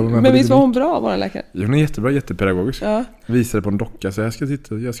 Nej, men visst var hon bra, vår läkare? Hon är jättebra, jättepedagogisk. Ja. Visade på en docka så jag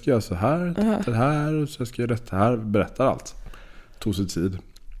ska göra så här, det här och så ska jag göra det här, berättar allt. Tog sig tid.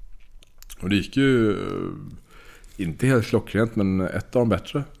 Och det gick ju inte helt klockrent, men ett av de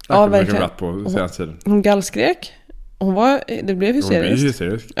bättre. Ja, verkligen. På senaste tiden. Hon gallskrek. Det blev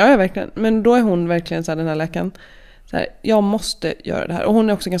hysteriskt. Ja, verkligen. Men då är hon verkligen så här, den här läkaren. Så här, jag måste göra det här. Och hon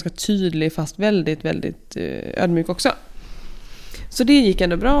är också ganska tydlig fast väldigt, väldigt ödmjuk också. Så det gick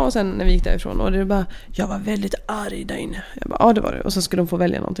ändå bra. Och sen när vi gick därifrån och det var bara, jag var väldigt arg där inne. Jag bara, ja det var det. Och så skulle hon få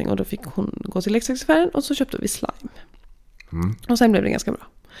välja någonting. Och då fick hon gå till leksaksaffären och så köpte vi slime. Och sen blev det ganska bra.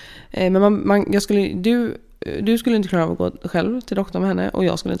 Men du skulle inte klara av att gå själv till doktorn med henne. Och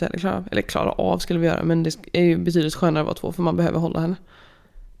jag skulle inte heller klara av skulle vi göra. Men det är ju betydligt skönare att vara 2 för man behöver hålla henne.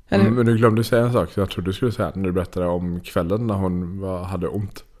 Men du glömde säga en sak. Jag trodde du skulle säga när du berättade om kvällen när hon hade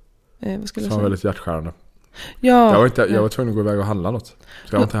ont. Vad skulle jag säga? Var väldigt hjärtskärande. Ja, jag var tvungen att gå iväg och handla något. Så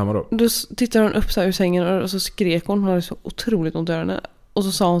jag var inte hemma då. Då tittade hon upp så här ur sängen och så skrek hon. Hon hade så otroligt ont i öronen. Och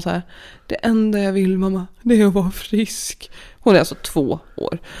så sa hon så här: det enda jag vill, mamma, det är att vara frisk. Hon är alltså 2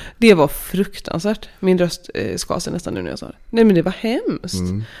 år. Det var fruktansvärt. Min röst skar sig nästan nu när jag sa det. Nej, men det var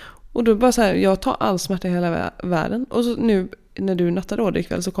hemskt. Och då bara så här, jag tar all smärta i hela världen. Och så nu när du nattade då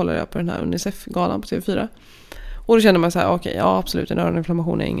ikväll så kollade jag på den här UNICEF-galan på TV4. Och då känner man så här, okej, ja absolut, en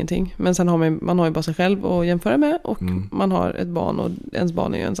öroninflammation är ingenting. Men sen har man har ju bara sig själv att jämföra med. Och man har ett barn och ens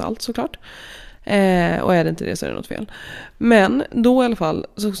barn är ju ens allt såklart. Och är det inte det så är det något fel. Men då i alla fall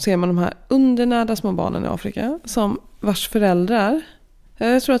så ser man de här undernärda små barnen i Afrika som vars föräldrar,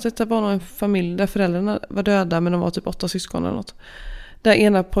 jag tror att detta var en familj där föräldrarna var döda men de var typ 8 syskon eller något. Där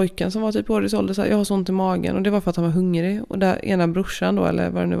ena pojken som var typ årets ålder sa, jag har så ont i magen, och det var för att han var hungrig. Och där ena brorsan då, eller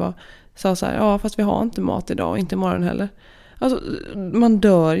vad det nu var, sa så här, ja fast vi har inte mat idag och inte imorgon heller. Alltså man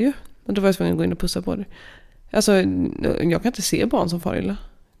dör ju. Och då var jag tvungen att gå in och pussa på det. Alltså jag kan inte se barn som far illa.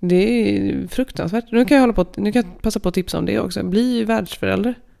 Det är fruktansvärt. Nu kan jag passa på att tipsa om det också. Bli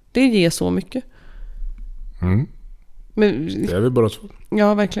världsförälder. Det ger så mycket. Men, det är vi bara så.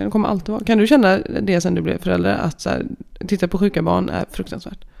 Ja, verkligen. Det kommer alltid vara. Kan du känna det sen du blev förälder? Att så här, titta på sjuka barn är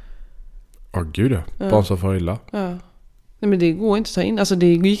fruktansvärt. Ja, gud ja. Barn som far illa. Ja. Nej, men det går inte att ta in. Alltså det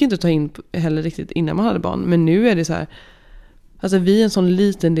gick inte att ta in heller riktigt innan man hade barn. Men nu är det så här. Alltså vi är en sån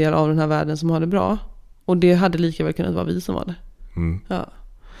liten del av den här världen som har det bra. Och det hade lika väl kunnat vara vi som var det. Ja.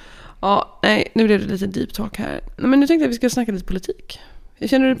 Ja, nej, nu blev det lite deep talk här. Men nu tänkte jag att vi ska snacka lite politik.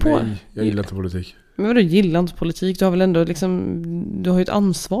 Känner du på? Nej, jag gillar inte politik. Men vadå, gillar inte politik? Du har väl ändå liksom, du har ju ett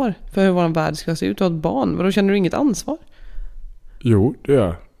ansvar för hur vår värld ska se ut. Du har ett barn. Vadå, känner du inget ansvar? Jo, det gör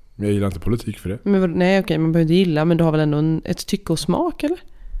jag. Men jag gillar inte politik för det. Men vadå, nej okej, man behöver inte gilla. Men du har väl ändå ett tycke och smak, eller?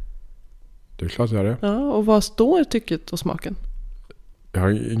 Det är klart jag har det. Ja, och vad står tycket och smaken? Jag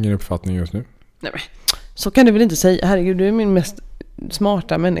har ingen uppfattning just nu. Nej men, så kan du väl inte säga. Herregud, du är min mest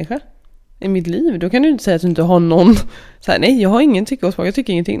smarta människa i mitt liv. Då kan du inte säga att du inte har någon så här, nej, jag har ingen tycke och smak, jag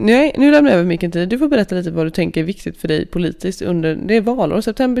tycker ingenting. Nej, nu lämnar jag över mycket tid. Du får berätta lite vad du tänker är viktigt för dig politiskt under, det är valår,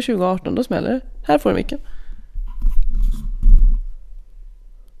 september 2018, då smäller det. Här får du micken.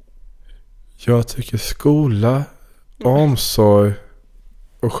 Jag tycker skola, omsorg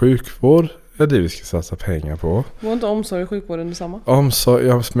och sjukvård är det vi ska satsa pengar på. Var inte omsorg och sjukvården detsamma? Omsorg,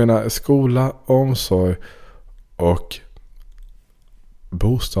 jag menar skola, omsorg och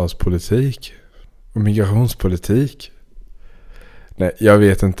bostadspolitik och migrationspolitik. Nej, jag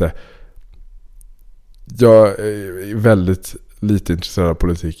vet inte. Jag är väldigt lite intresserad av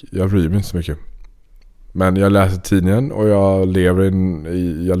politik. Jag bryr mig inte så mycket. Men jag läser tidningen och jag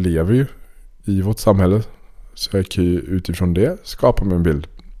lever ju i vårt samhälle. Så jag kan ju utifrån det skapa mig en bild.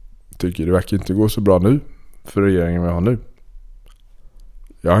 Tycker det verkar inte gå så bra nu för regeringen vi har nu.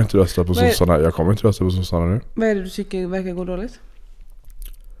 Jag har inte röstat på sossarna. Jag kommer inte rösta på sossarna nu. Vad är det du tycker verkar gå dåligt?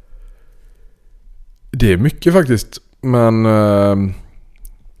 Det är mycket faktiskt. Men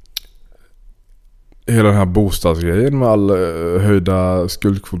hela den här bostadsgrejen med all höjda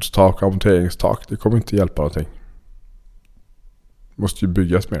skuldkvotstak och amorteringstak, det kommer inte hjälpa någonting. Måste ju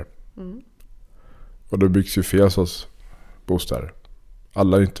byggas mer. Och då byggs ju fel sorts bostäder.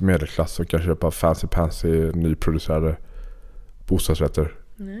 Alla är inte medelklass och kan köpa fancy nyproducerade bostadsrätter.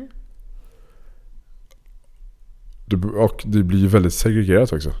 Nej. Och det blir ju väldigt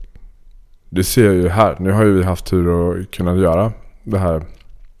segregerat också. Det ser jag ju här. Nu har ju vi haft tur att kunna göra det här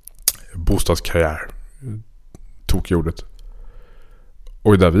bostadskarriär tokordet.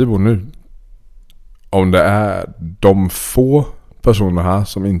 Och där vi bor nu, om det är de få personer här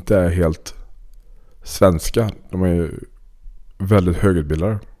som inte är helt svenska, de är ju väldigt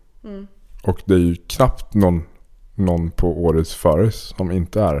högutbildade. Och det är ju knappt någon på årets före som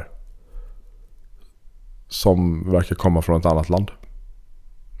inte är, som verkar komma från ett annat land.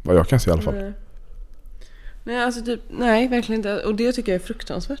 Vad jag kan se i alla fall. Nej, alltså typ, nej, verkligen inte. Och det tycker jag är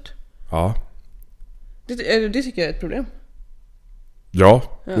fruktansvärt. Ja. Det tycker jag är ett problem. Ja.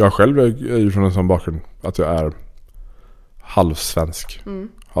 Jag själv är ju från en sån bakgrund att jag är halvsvensk.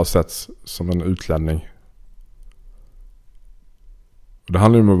 Har setts som en utlänning. Och det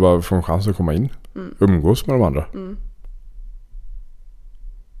handlar ju om att bara få en chans att komma in. Umgås med de andra.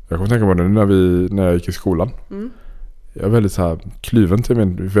 Jag kommer tänka på det när jag gick i skolan. Jag är väldigt så här kluven till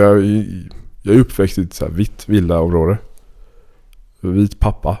min, för jag är uppväxt i ett så här vitt villaområde. Vit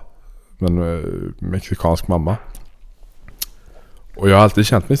pappa, men mexikansk mamma. Och jag har alltid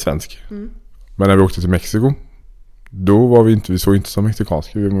känt mig svensk. Men när vi åkte till Mexiko, då var vi såg inte som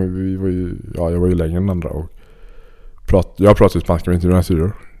mexikanska. Vi var ju, jag var ju längre än andra och jag pratade spanska, men inte några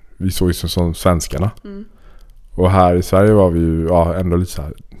syror. Vi såg ju som svenskarna. Och här i Sverige var vi ju ändå lite så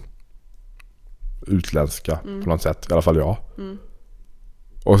här utländska på något sätt, i alla fall jag.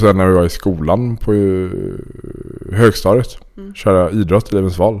 Och sen när vi var i skolan på högstadiet körde jag idrott i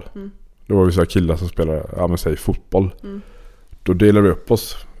Livens val. Då var vi så här killar som spelade säg fotboll. Då delade vi upp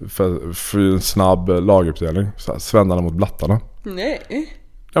oss för en snabb laguppdelning. Så här, svennarna mot blattarna. Nej.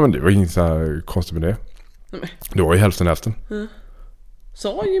 Ja, men det var inget så här konstigt med det. Nej. Det var ju hälften.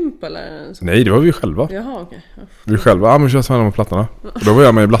 Sa gympaläraren så? Nej, det var vi själva. Jaha, okej. Vi själva, men kör svennarna mot blattarna. Då var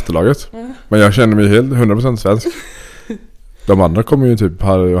jag med i blattelaget. Men jag kände mig helt 100% svensk. De andra kommer ju typ,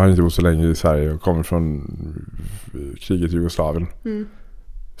 har inte bott så länge i Sverige och kommer från kriget i Jugoslavien.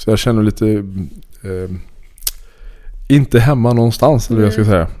 Så jag känner lite inte hemma någonstans, eller vad jag ska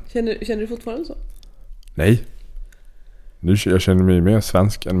säga. Känner du fortfarande så? Nej. Jag känner mig mer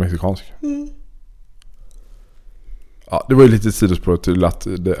svensk än mexikansk. Ja, det var ju lite sidospår till att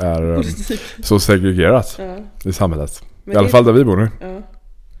det är så segregerat i samhället. Men i alla fall där vi bor nu. Ja.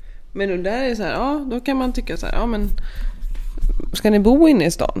 Men där är det så här, då kan man tycka så här, men ska ni bo inne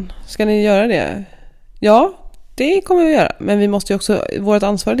i stan? Ska ni göra det? Ja, det kommer vi göra. Men vi måste ju också, vårt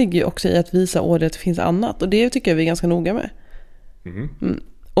ansvar ligger ju också i att visa året att det finns annat. Och det tycker jag vi är ganska noga med.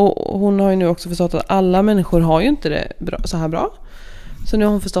 Och hon har ju nu också förstått att alla människor har ju inte det så här bra. Så nu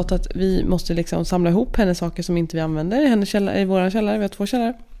har hon förstått att vi måste liksom samla ihop hennes saker som inte vi använder i hennes källare, i våra källare. Vi har 2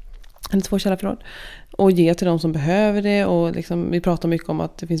 källare. Eller 2 källarförråd. Och ge till de som behöver det. Och liksom, vi pratar mycket om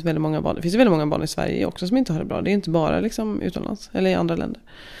att det finns väldigt många barn. Det finns väldigt många barn i Sverige också som inte har det bra. Det är inte bara liksom utomlands eller i andra länder.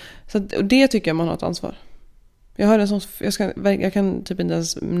 Så att, och det tycker jag man har ett ansvar. Jag hörde en sån, jag kan typ inte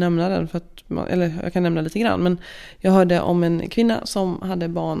ens nämna den för att eller jag kan nämna lite grann, men jag hörde om en kvinna som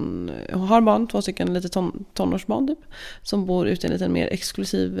har barn 2 stycken lite tonårsbarn typ, som bor ute i en liten mer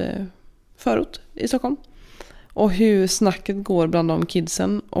exklusiv förort i Stockholm. Och hur snacket går bland de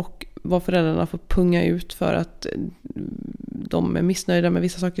kidsen och vad föräldrarna får punga ut för att de är missnöjda med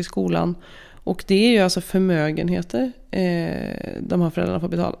vissa saker i skolan. Och det är ju alltså förmögenheter de här föräldrarna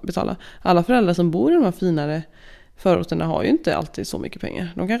får betala. Alla föräldrar som bor i de här finare förorterna har ju inte alltid så mycket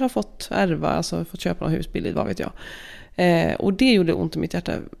pengar. De kanske har fått ärva, alltså fått köpa något hus billigt, vad vet jag. Och det gjorde ont i mitt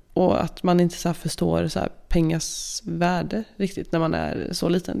hjärta. Och att man inte så här förstår så här pengars värde riktigt när man är så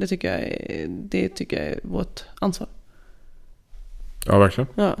liten. Det tycker jag är vårt ansvar. Ja, verkligen.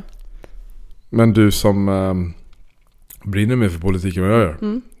 Ja. Men du som brinner mer för politiken vad jag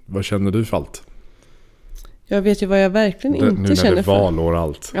gör. Vad känner du för allt? Jag vet ju vad jag verkligen inte känner för. Nu när det är valår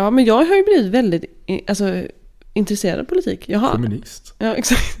allt. Ja, men jag har ju blivit väldigt intresserad av politik. Kommunist. Ja,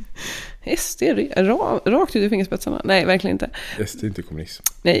 exakt. SD, rakt ut i fingerspetsarna. Nej, verkligen inte. SD är inte kommunism.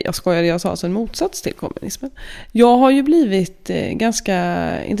 Nej, jag skojade. Jag sa alltså en motsats till kommunismen. Jag har ju blivit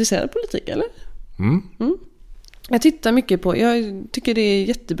ganska intresserad av politik, eller? Jag tittar mycket på, jag tycker det är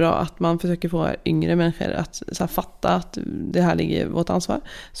jättebra att man försöker få yngre människor att så här, fatta att det här ligger vårt ansvar.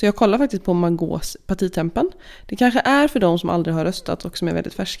 Så jag kollar faktiskt på Margaux partitempen. Det kanske är för de som aldrig har röstat och som är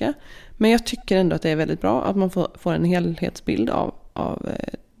väldigt färska. Men jag tycker ändå att det är väldigt bra att man får en helhetsbild av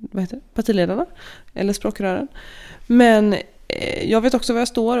vad heter det? Partiledarna eller språkrören. Men jag vet också var jag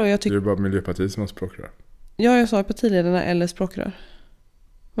står och jag tycker... Det är bara Miljöpartiet som har språkrör. Ja, jag sa partiledarna eller språkrör.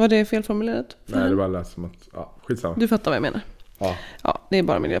 Var det felformulerat? Nej, det bara lät som att... Ja, skitsamma. Du fattar vad jag menar. Ja, det är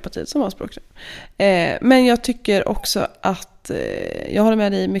bara Miljöpartiet som har språkrör. Men jag tycker också att... jag håller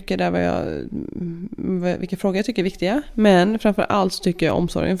med dig mycket där vilka frågor jag tycker är viktiga. Men framför allt så tycker jag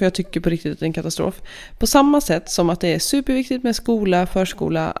omsorgen. För jag tycker på riktigt att det är en katastrof. På samma sätt som att det är superviktigt med skola,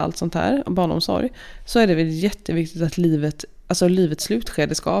 förskola, allt sånt här. Och barnomsorg. Så är det väl jätteviktigt att livets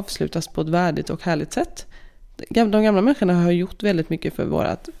slutskede ska avslutas på ett värdigt och härligt sätt. De gamla människorna har gjort väldigt mycket för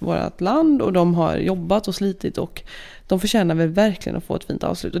vårt land och de har jobbat och slitit och de förtjänar väl verkligen att få ett fint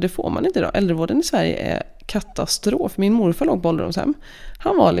avslut och det får man inte idag. Äldrevården i Sverige är katastrof. Min morfar låg på ålderdomshem.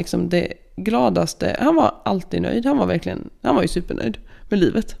 Han var liksom det gladaste. Han var alltid nöjd. Han var ju supernöjd med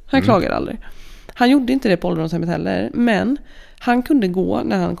livet. Han klagade aldrig. Han gjorde inte det på ålderdomshemmet heller, men han kunde gå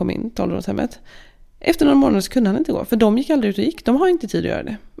när han kom in till ålderdomshemmet. Efter några månader så kunde han inte gå. För de gick aldrig ut och gick. De har inte tid att göra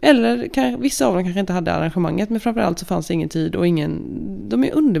det. Eller vissa av dem kanske inte hade arrangemanget. Men framförallt så fanns det ingen tid och de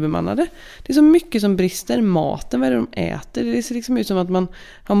är underbemannade. Det är så mycket som brister. Maten, vad är det de äter? Det ser liksom ut som att man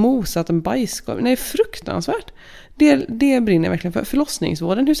har mosat en bajskorv. Nej, fruktansvärt. Det brinner verkligen för.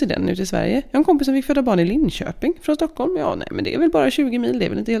 Förlossningsvården, hur ser den ut i Sverige? Jag har en kompis som fick föda barn i Linköping från Stockholm. Ja, nej, men det är väl bara 20 mil. Det är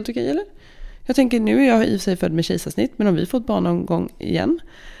väl inte helt okej, eller? Jag tänker, nu är jag i och för sig född med kejsarsnitt. Men om vi fått barn någon gång igen...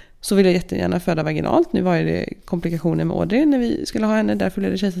 så vill jag jättegärna föda vaginalt. Nu var det komplikationer med Audrey när vi skulle ha henne. Därför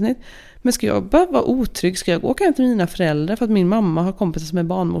blev det kejsarsnitt. Men ska jag bara vara otrygg? Ska jag åka hem till mina föräldrar för att min mamma har kompisar som är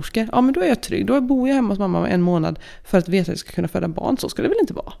barnmorskor? Ja, men då är jag trygg. Då bor jag hemma hos mamma 1 månad för att veta att jag ska kunna föda barn. Så ska det väl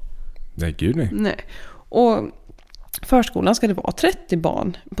inte vara? Nej, gud nej. Och förskolan ska det vara 30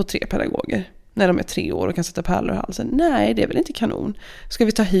 barn på 3 pedagoger. när de är 3 år och kan sätta pärlor i halsen. Nej, det är väl inte kanon. Ska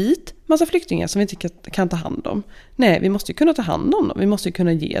vi ta hit massa flyktingar som vi inte kan ta hand om? Nej, vi måste ju kunna ta hand om dem. Vi måste ju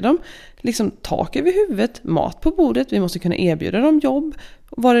kunna ge dem liksom tak över huvudet, mat på bordet. Vi måste kunna erbjuda dem jobb.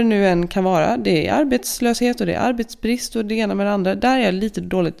 Vad det nu än kan vara. Det är arbetslöshet och det är arbetsbrist och det ena med det andra. Där är jag lite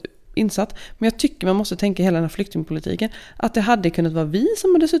dåligt insatt. Men jag tycker man måste tänka hela den här flyktingpolitiken. Att det hade kunnat vara vi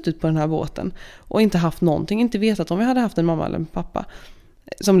som hade suttit på den här båten och inte haft någonting. Inte vetat om vi hade haft en mamma eller en pappa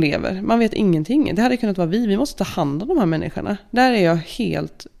som lever. Man vet ingenting. Det hade kunnat vara vi. Vi måste ta hand om de här människorna. Där är jag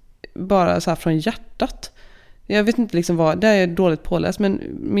helt bara så här från hjärtat. Jag vet inte liksom vad. Där är jag dåligt påläst. Men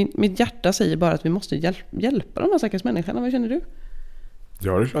mitt hjärta säger bara att vi måste hjälpa de här stackars människorna. Vad känner du?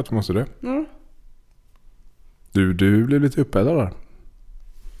 Ja, det är klart att vi måste det. Ja. Du blir lite uppädad där.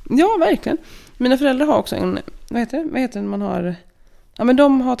 Ja, verkligen. Mina föräldrar har också en... Vad heter det? Man har... Ja, men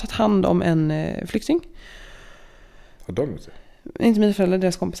de har tagit hand om en flykting. Har de gjort det? Inte mina föräldrar,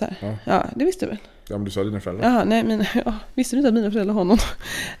 deras kompisar. Ja, det visste du väl? Ja, men du sa dina föräldrar. Jaha, nej, visste du inte att mina föräldrar har någon?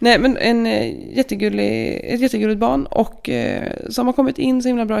 Nej, men ett jättegulligt barn och som har kommit in så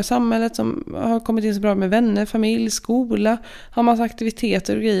himla bra i samhället, som har kommit in så bra med vänner, familj, skola, har massa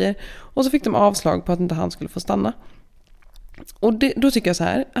aktiviteter och grejer. Och så fick de avslag på att inte han skulle få stanna. Och då tycker jag så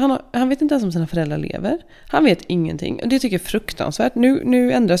här, han vet inte ens om sina föräldrar lever. Han vet ingenting. Och det tycker jag är fruktansvärt.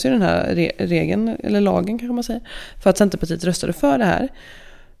 Nu ändras ju den här regeln, eller lagen kanske man säger, för att Centerpartiet röstade för det här.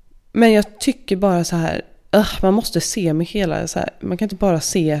 Men jag tycker bara så här, man måste se med hela så här, man kan inte bara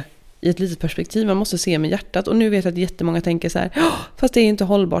se i ett litet perspektiv, man måste se med hjärtat. Och nu vet jag att jättemånga tänker så här, fast det är inte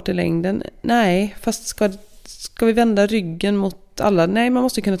hållbart i längden. Nej, fast ska vi vända ryggen mot alla? Nej, man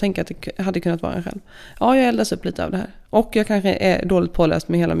måste kunna tänka att det hade kunnat vara en själv. Ja, jag eldas upp lite av det här. Och jag kanske är dåligt påläst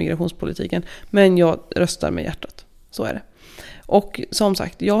med hela migrationspolitiken, men jag röstar med hjärtat. Så är det. Och som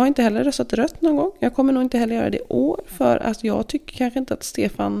sagt, jag har inte heller röstat rött någon gång. Jag kommer nog inte heller göra det i år, för att jag tycker kanske inte att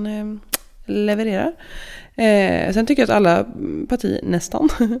Stefan levererar. Sen tycker jag att alla partier nästan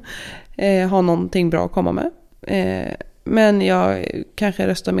har någonting bra att komma med. Men jag kanske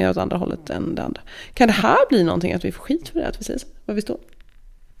röstar mer åt andra hållet än det andra. Kan det här bli någonting att vi får skit för det, att vi säger vad vi står?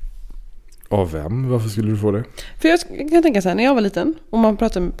 Av vem? Varför skulle du få det? För jag kan tänka så här, när jag var liten och man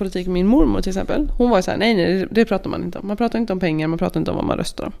pratade med politik med min mormor till exempel. Hon var så här, nej, det pratar man inte om. Man pratar inte om pengar, man pratar inte om vad man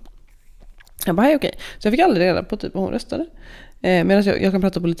röstar om. Jag bara, hej, okej. Så jag fick aldrig reda på typ vad hon röstade. Medan jag kan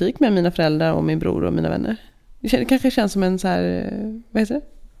prata politik med mina föräldrar och min bror och mina vänner. Det kanske känns som en så här, vad heter det?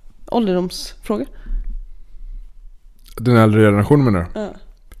 Ålderdomsfråga. Den äldre generationen menar du? Ja.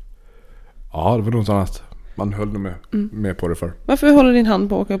 Ja, det var något annat. Man höll nog med på det för. Varför håller din hand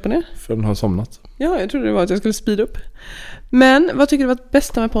på att åka upp och ner? För den har somnat. Ja, jag trodde det var att jag skulle speeda upp. Men vad tycker du var det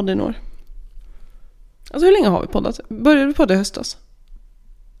bästa med podden i år? Alltså hur länge har vi poddat? Började vi podda i höstas?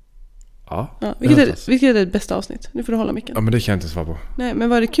 Ja. Vilket är det bästa avsnitt? Nu får du hålla micken. Ja, men det kan jag inte svara på. Nej, men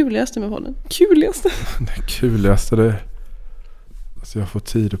vad är det kuligaste med podden? Kuligaste? Det kuligaste det... Alltså jag får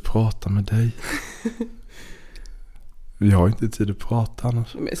tid att prata med dig. Vi har inte tid att prata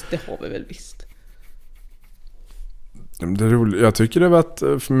annars. Men det har vi väl visst. Det är roligt. Jag tycker det har varit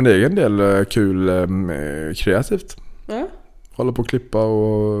för min egen del kul kreativt. Ja. Hålla på att klippa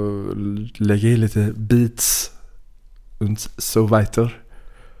och lägga i lite beats och så weiter.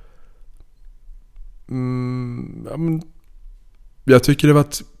 Ja, men jag tycker det har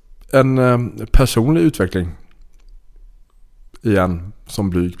varit en personlig utveckling igen som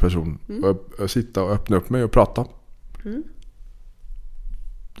blyg person. Att sitta och öppna upp mig och prata.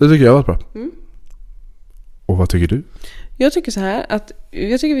 Det tycker jag har varit bra. Och vad tycker du? Jag tycker så här att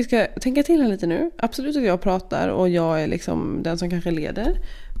jag tycker vi ska tänka till här lite nu. Absolut att jag pratar och jag är liksom den som kanske leder.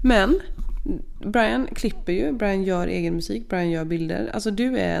 Men Brian klipper ju, Brian gör egen musik, Brian gör bilder. Alltså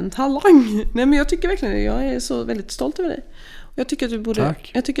du är en talang. Nej, men jag tycker verkligen det. Jag är så väldigt stolt över dig. Och jag tycker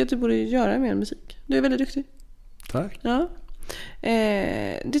att du borde göra mer musik. Du är väldigt duktig. Tack. Ja.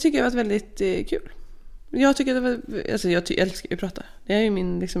 Det tycker jag har varit väldigt kul. Jag tycker att det var, alltså jag älskar ju att prata. Det är ju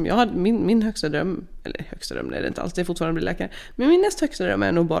min liksom, jag har min högsta dröm, eller högsta dröm, det är det inte alls, det är fortfarande att bli läkare. Men min näst högsta dröm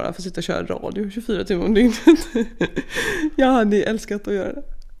är nog bara att få sitta och köra radio 24 timmar om dygnet. Jag hade älskat att göra det.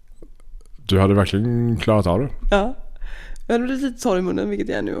 Du hade verkligen klarat av det. Ja. Jag hade blivit lite torr i munnen, vilket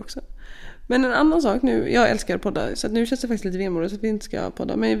jag är nu också. Men en annan sak nu, jag älskar att podda, så att nu känns det faktiskt lite vemodigt att vi inte ska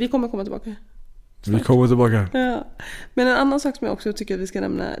podda. Men vi kommer komma tillbaka. Vi kommer tillbaka. Ja. Men en annan sak som jag också tycker att vi ska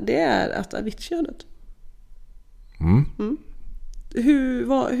nämna, det är att Avicii har dött.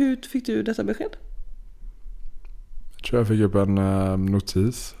 Hur fick du detta besked? Jag tror jag fick upp en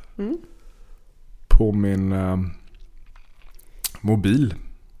notis på min mobil.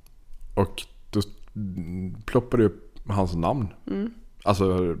 Och då ploppade det upp hans namn.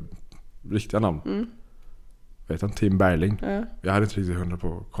 Alltså riktiga namn. Vet han, Tim Bergling. Ja. Jag hade inte riktigt 100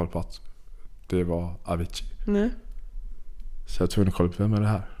 på koll på att det var Avicii. Nej. Så jag tror att kolla upp vem är det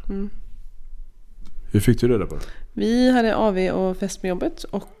här. Hur fick du det på? Vi hade AV och fest med jobbet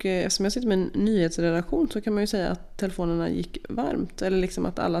och eftersom jag sitter med en nyhetsredaktion så kan man ju säga att telefonerna gick varmt. Eller liksom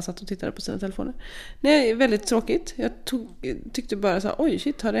att alla satt och tittade på sina telefoner. Nej, väldigt tråkigt. Jag tyckte bara så här, oj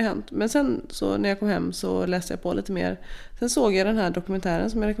shit, har det hänt? Men sen så när jag kom hem så läste jag på lite mer. Sen såg jag den här dokumentären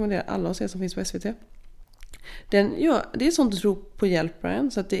som jag rekommenderar alla att se som finns på SVT. Det är sånt rop på hjälp,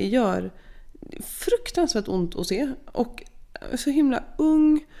 Brian, så att det gör fruktansvärt ont att se. Och så himla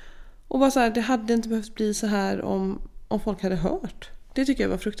ung. Och bara så här, det hade inte behövt bli så här om folk hade hört. Det tycker jag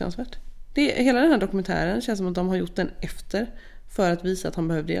var fruktansvärt. Hela den här dokumentären känns som att de har gjort den efter för att visa att han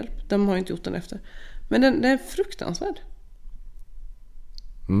behövde hjälp. De har inte gjort den efter. Men den är fruktansvärd.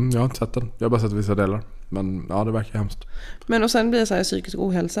 Jag har inte sett den. Jag har bara sett vissa delar. Men ja, det verkar hemskt. Men och sen blir det så här psykisk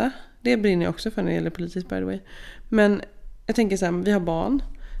ohälsa. Det brinner jag också för när det gäller politiskt, by the way. Men jag tänker så här, vi har barn.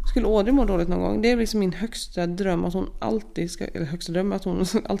 Skulle Audrey må dåligt någon gång? Det är liksom min högsta dröm att hon alltid ska... Eller högsta dröm att hon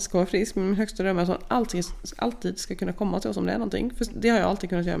alltid ska vara frisk. Men min högsta dröm är att hon alltid ska kunna komma till oss om det är någonting. För det har jag alltid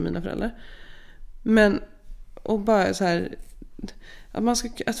kunnat göra med mina föräldrar. Men... Och bara så här...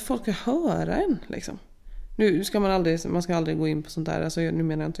 Att folk ska höra en liksom. Nu ska man ska aldrig gå in på sånt där. Alltså, nu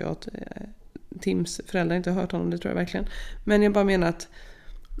menar inte jag att Tims föräldrar inte har hört honom. Det tror jag verkligen. Men jag bara menar att...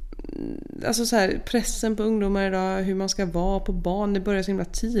 Alltså så här, pressen på ungdomar idag, hur man ska vara på barn, det börjar så himla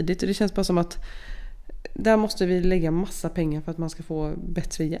tidigt och det känns bara som att där måste vi lägga massa pengar för att man ska få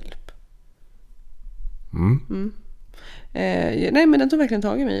bättre hjälp. Nej, men den tog verkligen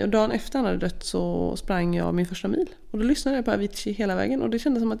tag i mig och dagen efter han hade dött så sprang jag min första mil och då lyssnade jag på Avicii hela vägen och det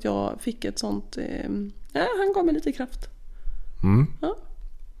kändes som att jag fick ett sånt han gav mig lite kraft. Ja.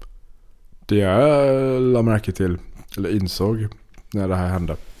 Det jag la märke till eller insåg när det här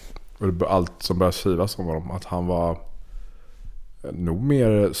hände och allt som började skrivas om honom, att han var nog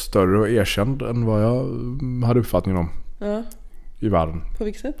mer större och erkänd än vad jag hade uppfattning om i världen. På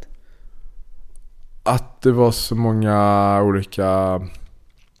vilket sätt? Att det var så många olika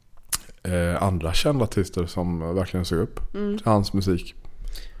andra kända artister som verkligen såg upp till hans musik.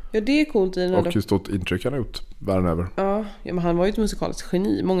 Ja, det är coolt. Och hur stort intryck han har gjort världen över. Ja, men han var ju ett musikaliskt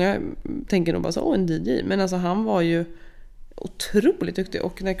geni. Många tänker nog bara så, en DJ. Men alltså han var ju otroligt duktig.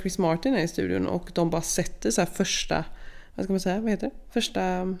 Och när Chris Martin är i studion och de bara sätter så här första, vad ska man säga, vad heter det?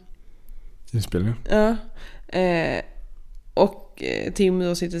 Första inspelningen. Ja. Och Tim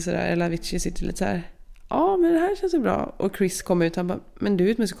då sitter så där, eller Avicii sitter lite så här. Ja, men det här känns ju bra. Och Chris kommer ut och han bara, men du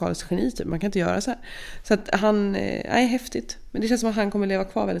är ett musikaliskt geni typ. Man kan inte göra så här. Så att han är häftigt. Men det känns som att han kommer leva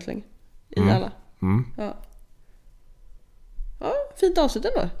kvar väldigt länge. I alla. Ja. Ja, fint avslut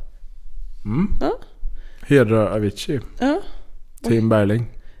ändå. Ja. Hedrar Avicii. Ja. Tim Bergling.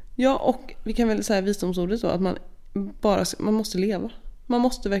 Ja, och vi kan väl säga visdomsordet då, att man måste leva. Man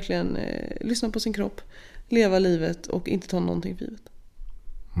måste verkligen lyssna på sin kropp, leva livet och inte ta någonting för givet.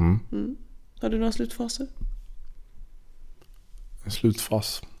 Har du några slutfaser? En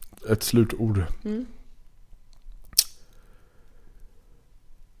slutfas. Ett slutord.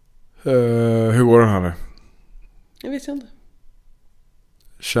 Hur går den här nu? Jag vet inte.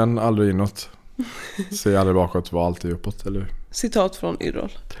 Känn aldrig inåt. Se aldrig bakåt, var alltid uppåt, eller? Citat från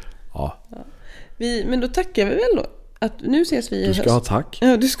Yrrol. Ja. Men då tackar vi väl då. Att nu ses vi i höst. Du ska ha tack.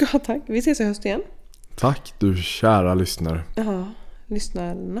 Ja, du ska ha tack. Vi ses i höst igen. Tack, du kära lyssnare. Ja,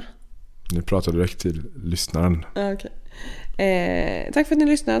 lyssnarna. Nu pratar direkt till lyssnaren. Okej. Tack för att ni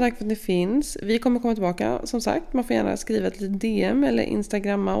lyssnar, tack för att ni finns. Vi kommer komma tillbaka, som sagt. Man får gärna skriva ett litet DM eller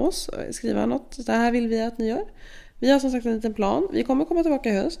instagramma oss. Skriva något, det här vill vi att ni gör. Vi har som sagt en liten plan. Vi kommer komma tillbaka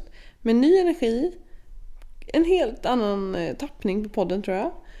i höst med ny energi. En helt annan tappning på podden, tror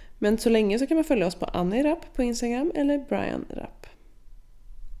jag. Men så länge så kan man följa oss på Annie Rapp på Instagram eller Brian Rapp.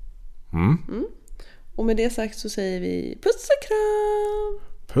 Och med det sagt så säger vi puss och kram.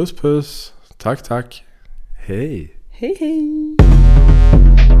 Puss puss. Tack tack. Hej. Hej hej.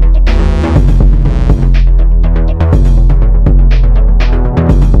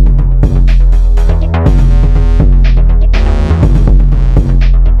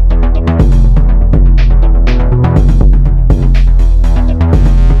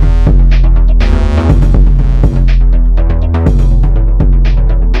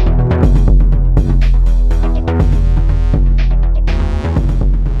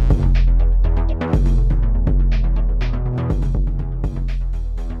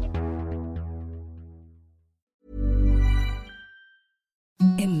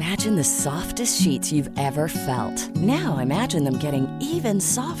 Imagine the softest sheets you've ever felt. Now imagine them getting even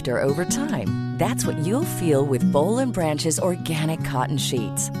softer over time. That's what you'll feel with Boll & Branch's organic cotton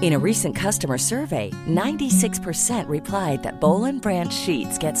sheets. In a recent customer survey, 96% replied that Boll & Branch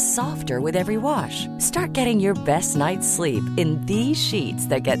sheets get softer with every wash. Start getting your best night's sleep in these sheets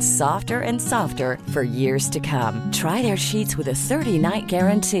that get softer and softer for years to come. Try their sheets with a 30-night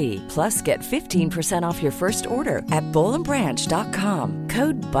guarantee. Plus, get 15% off your first order at bollandbranch.com.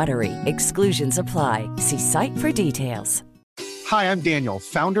 Code BUTTERY. Exclusions apply. See site for details. Hi, I'm Daniel,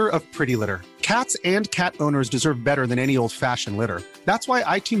 founder of Pretty Litter. Cats and cat owners deserve better than any old-fashioned litter. That's why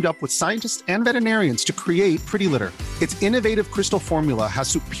I teamed up with scientists and veterinarians to create Pretty Litter. Its innovative crystal formula has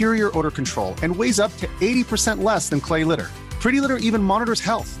superior odor control and weighs up to 80% less than clay litter. Pretty Litter even monitors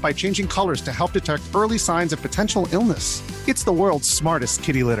health by changing colors to help detect early signs of potential illness. It's the world's smartest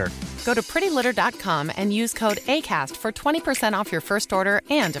kitty litter. Go to prettylitter.com and use code ACAST for 20% off your first order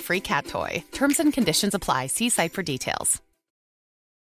and a free cat toy. Terms and conditions apply. See site for details.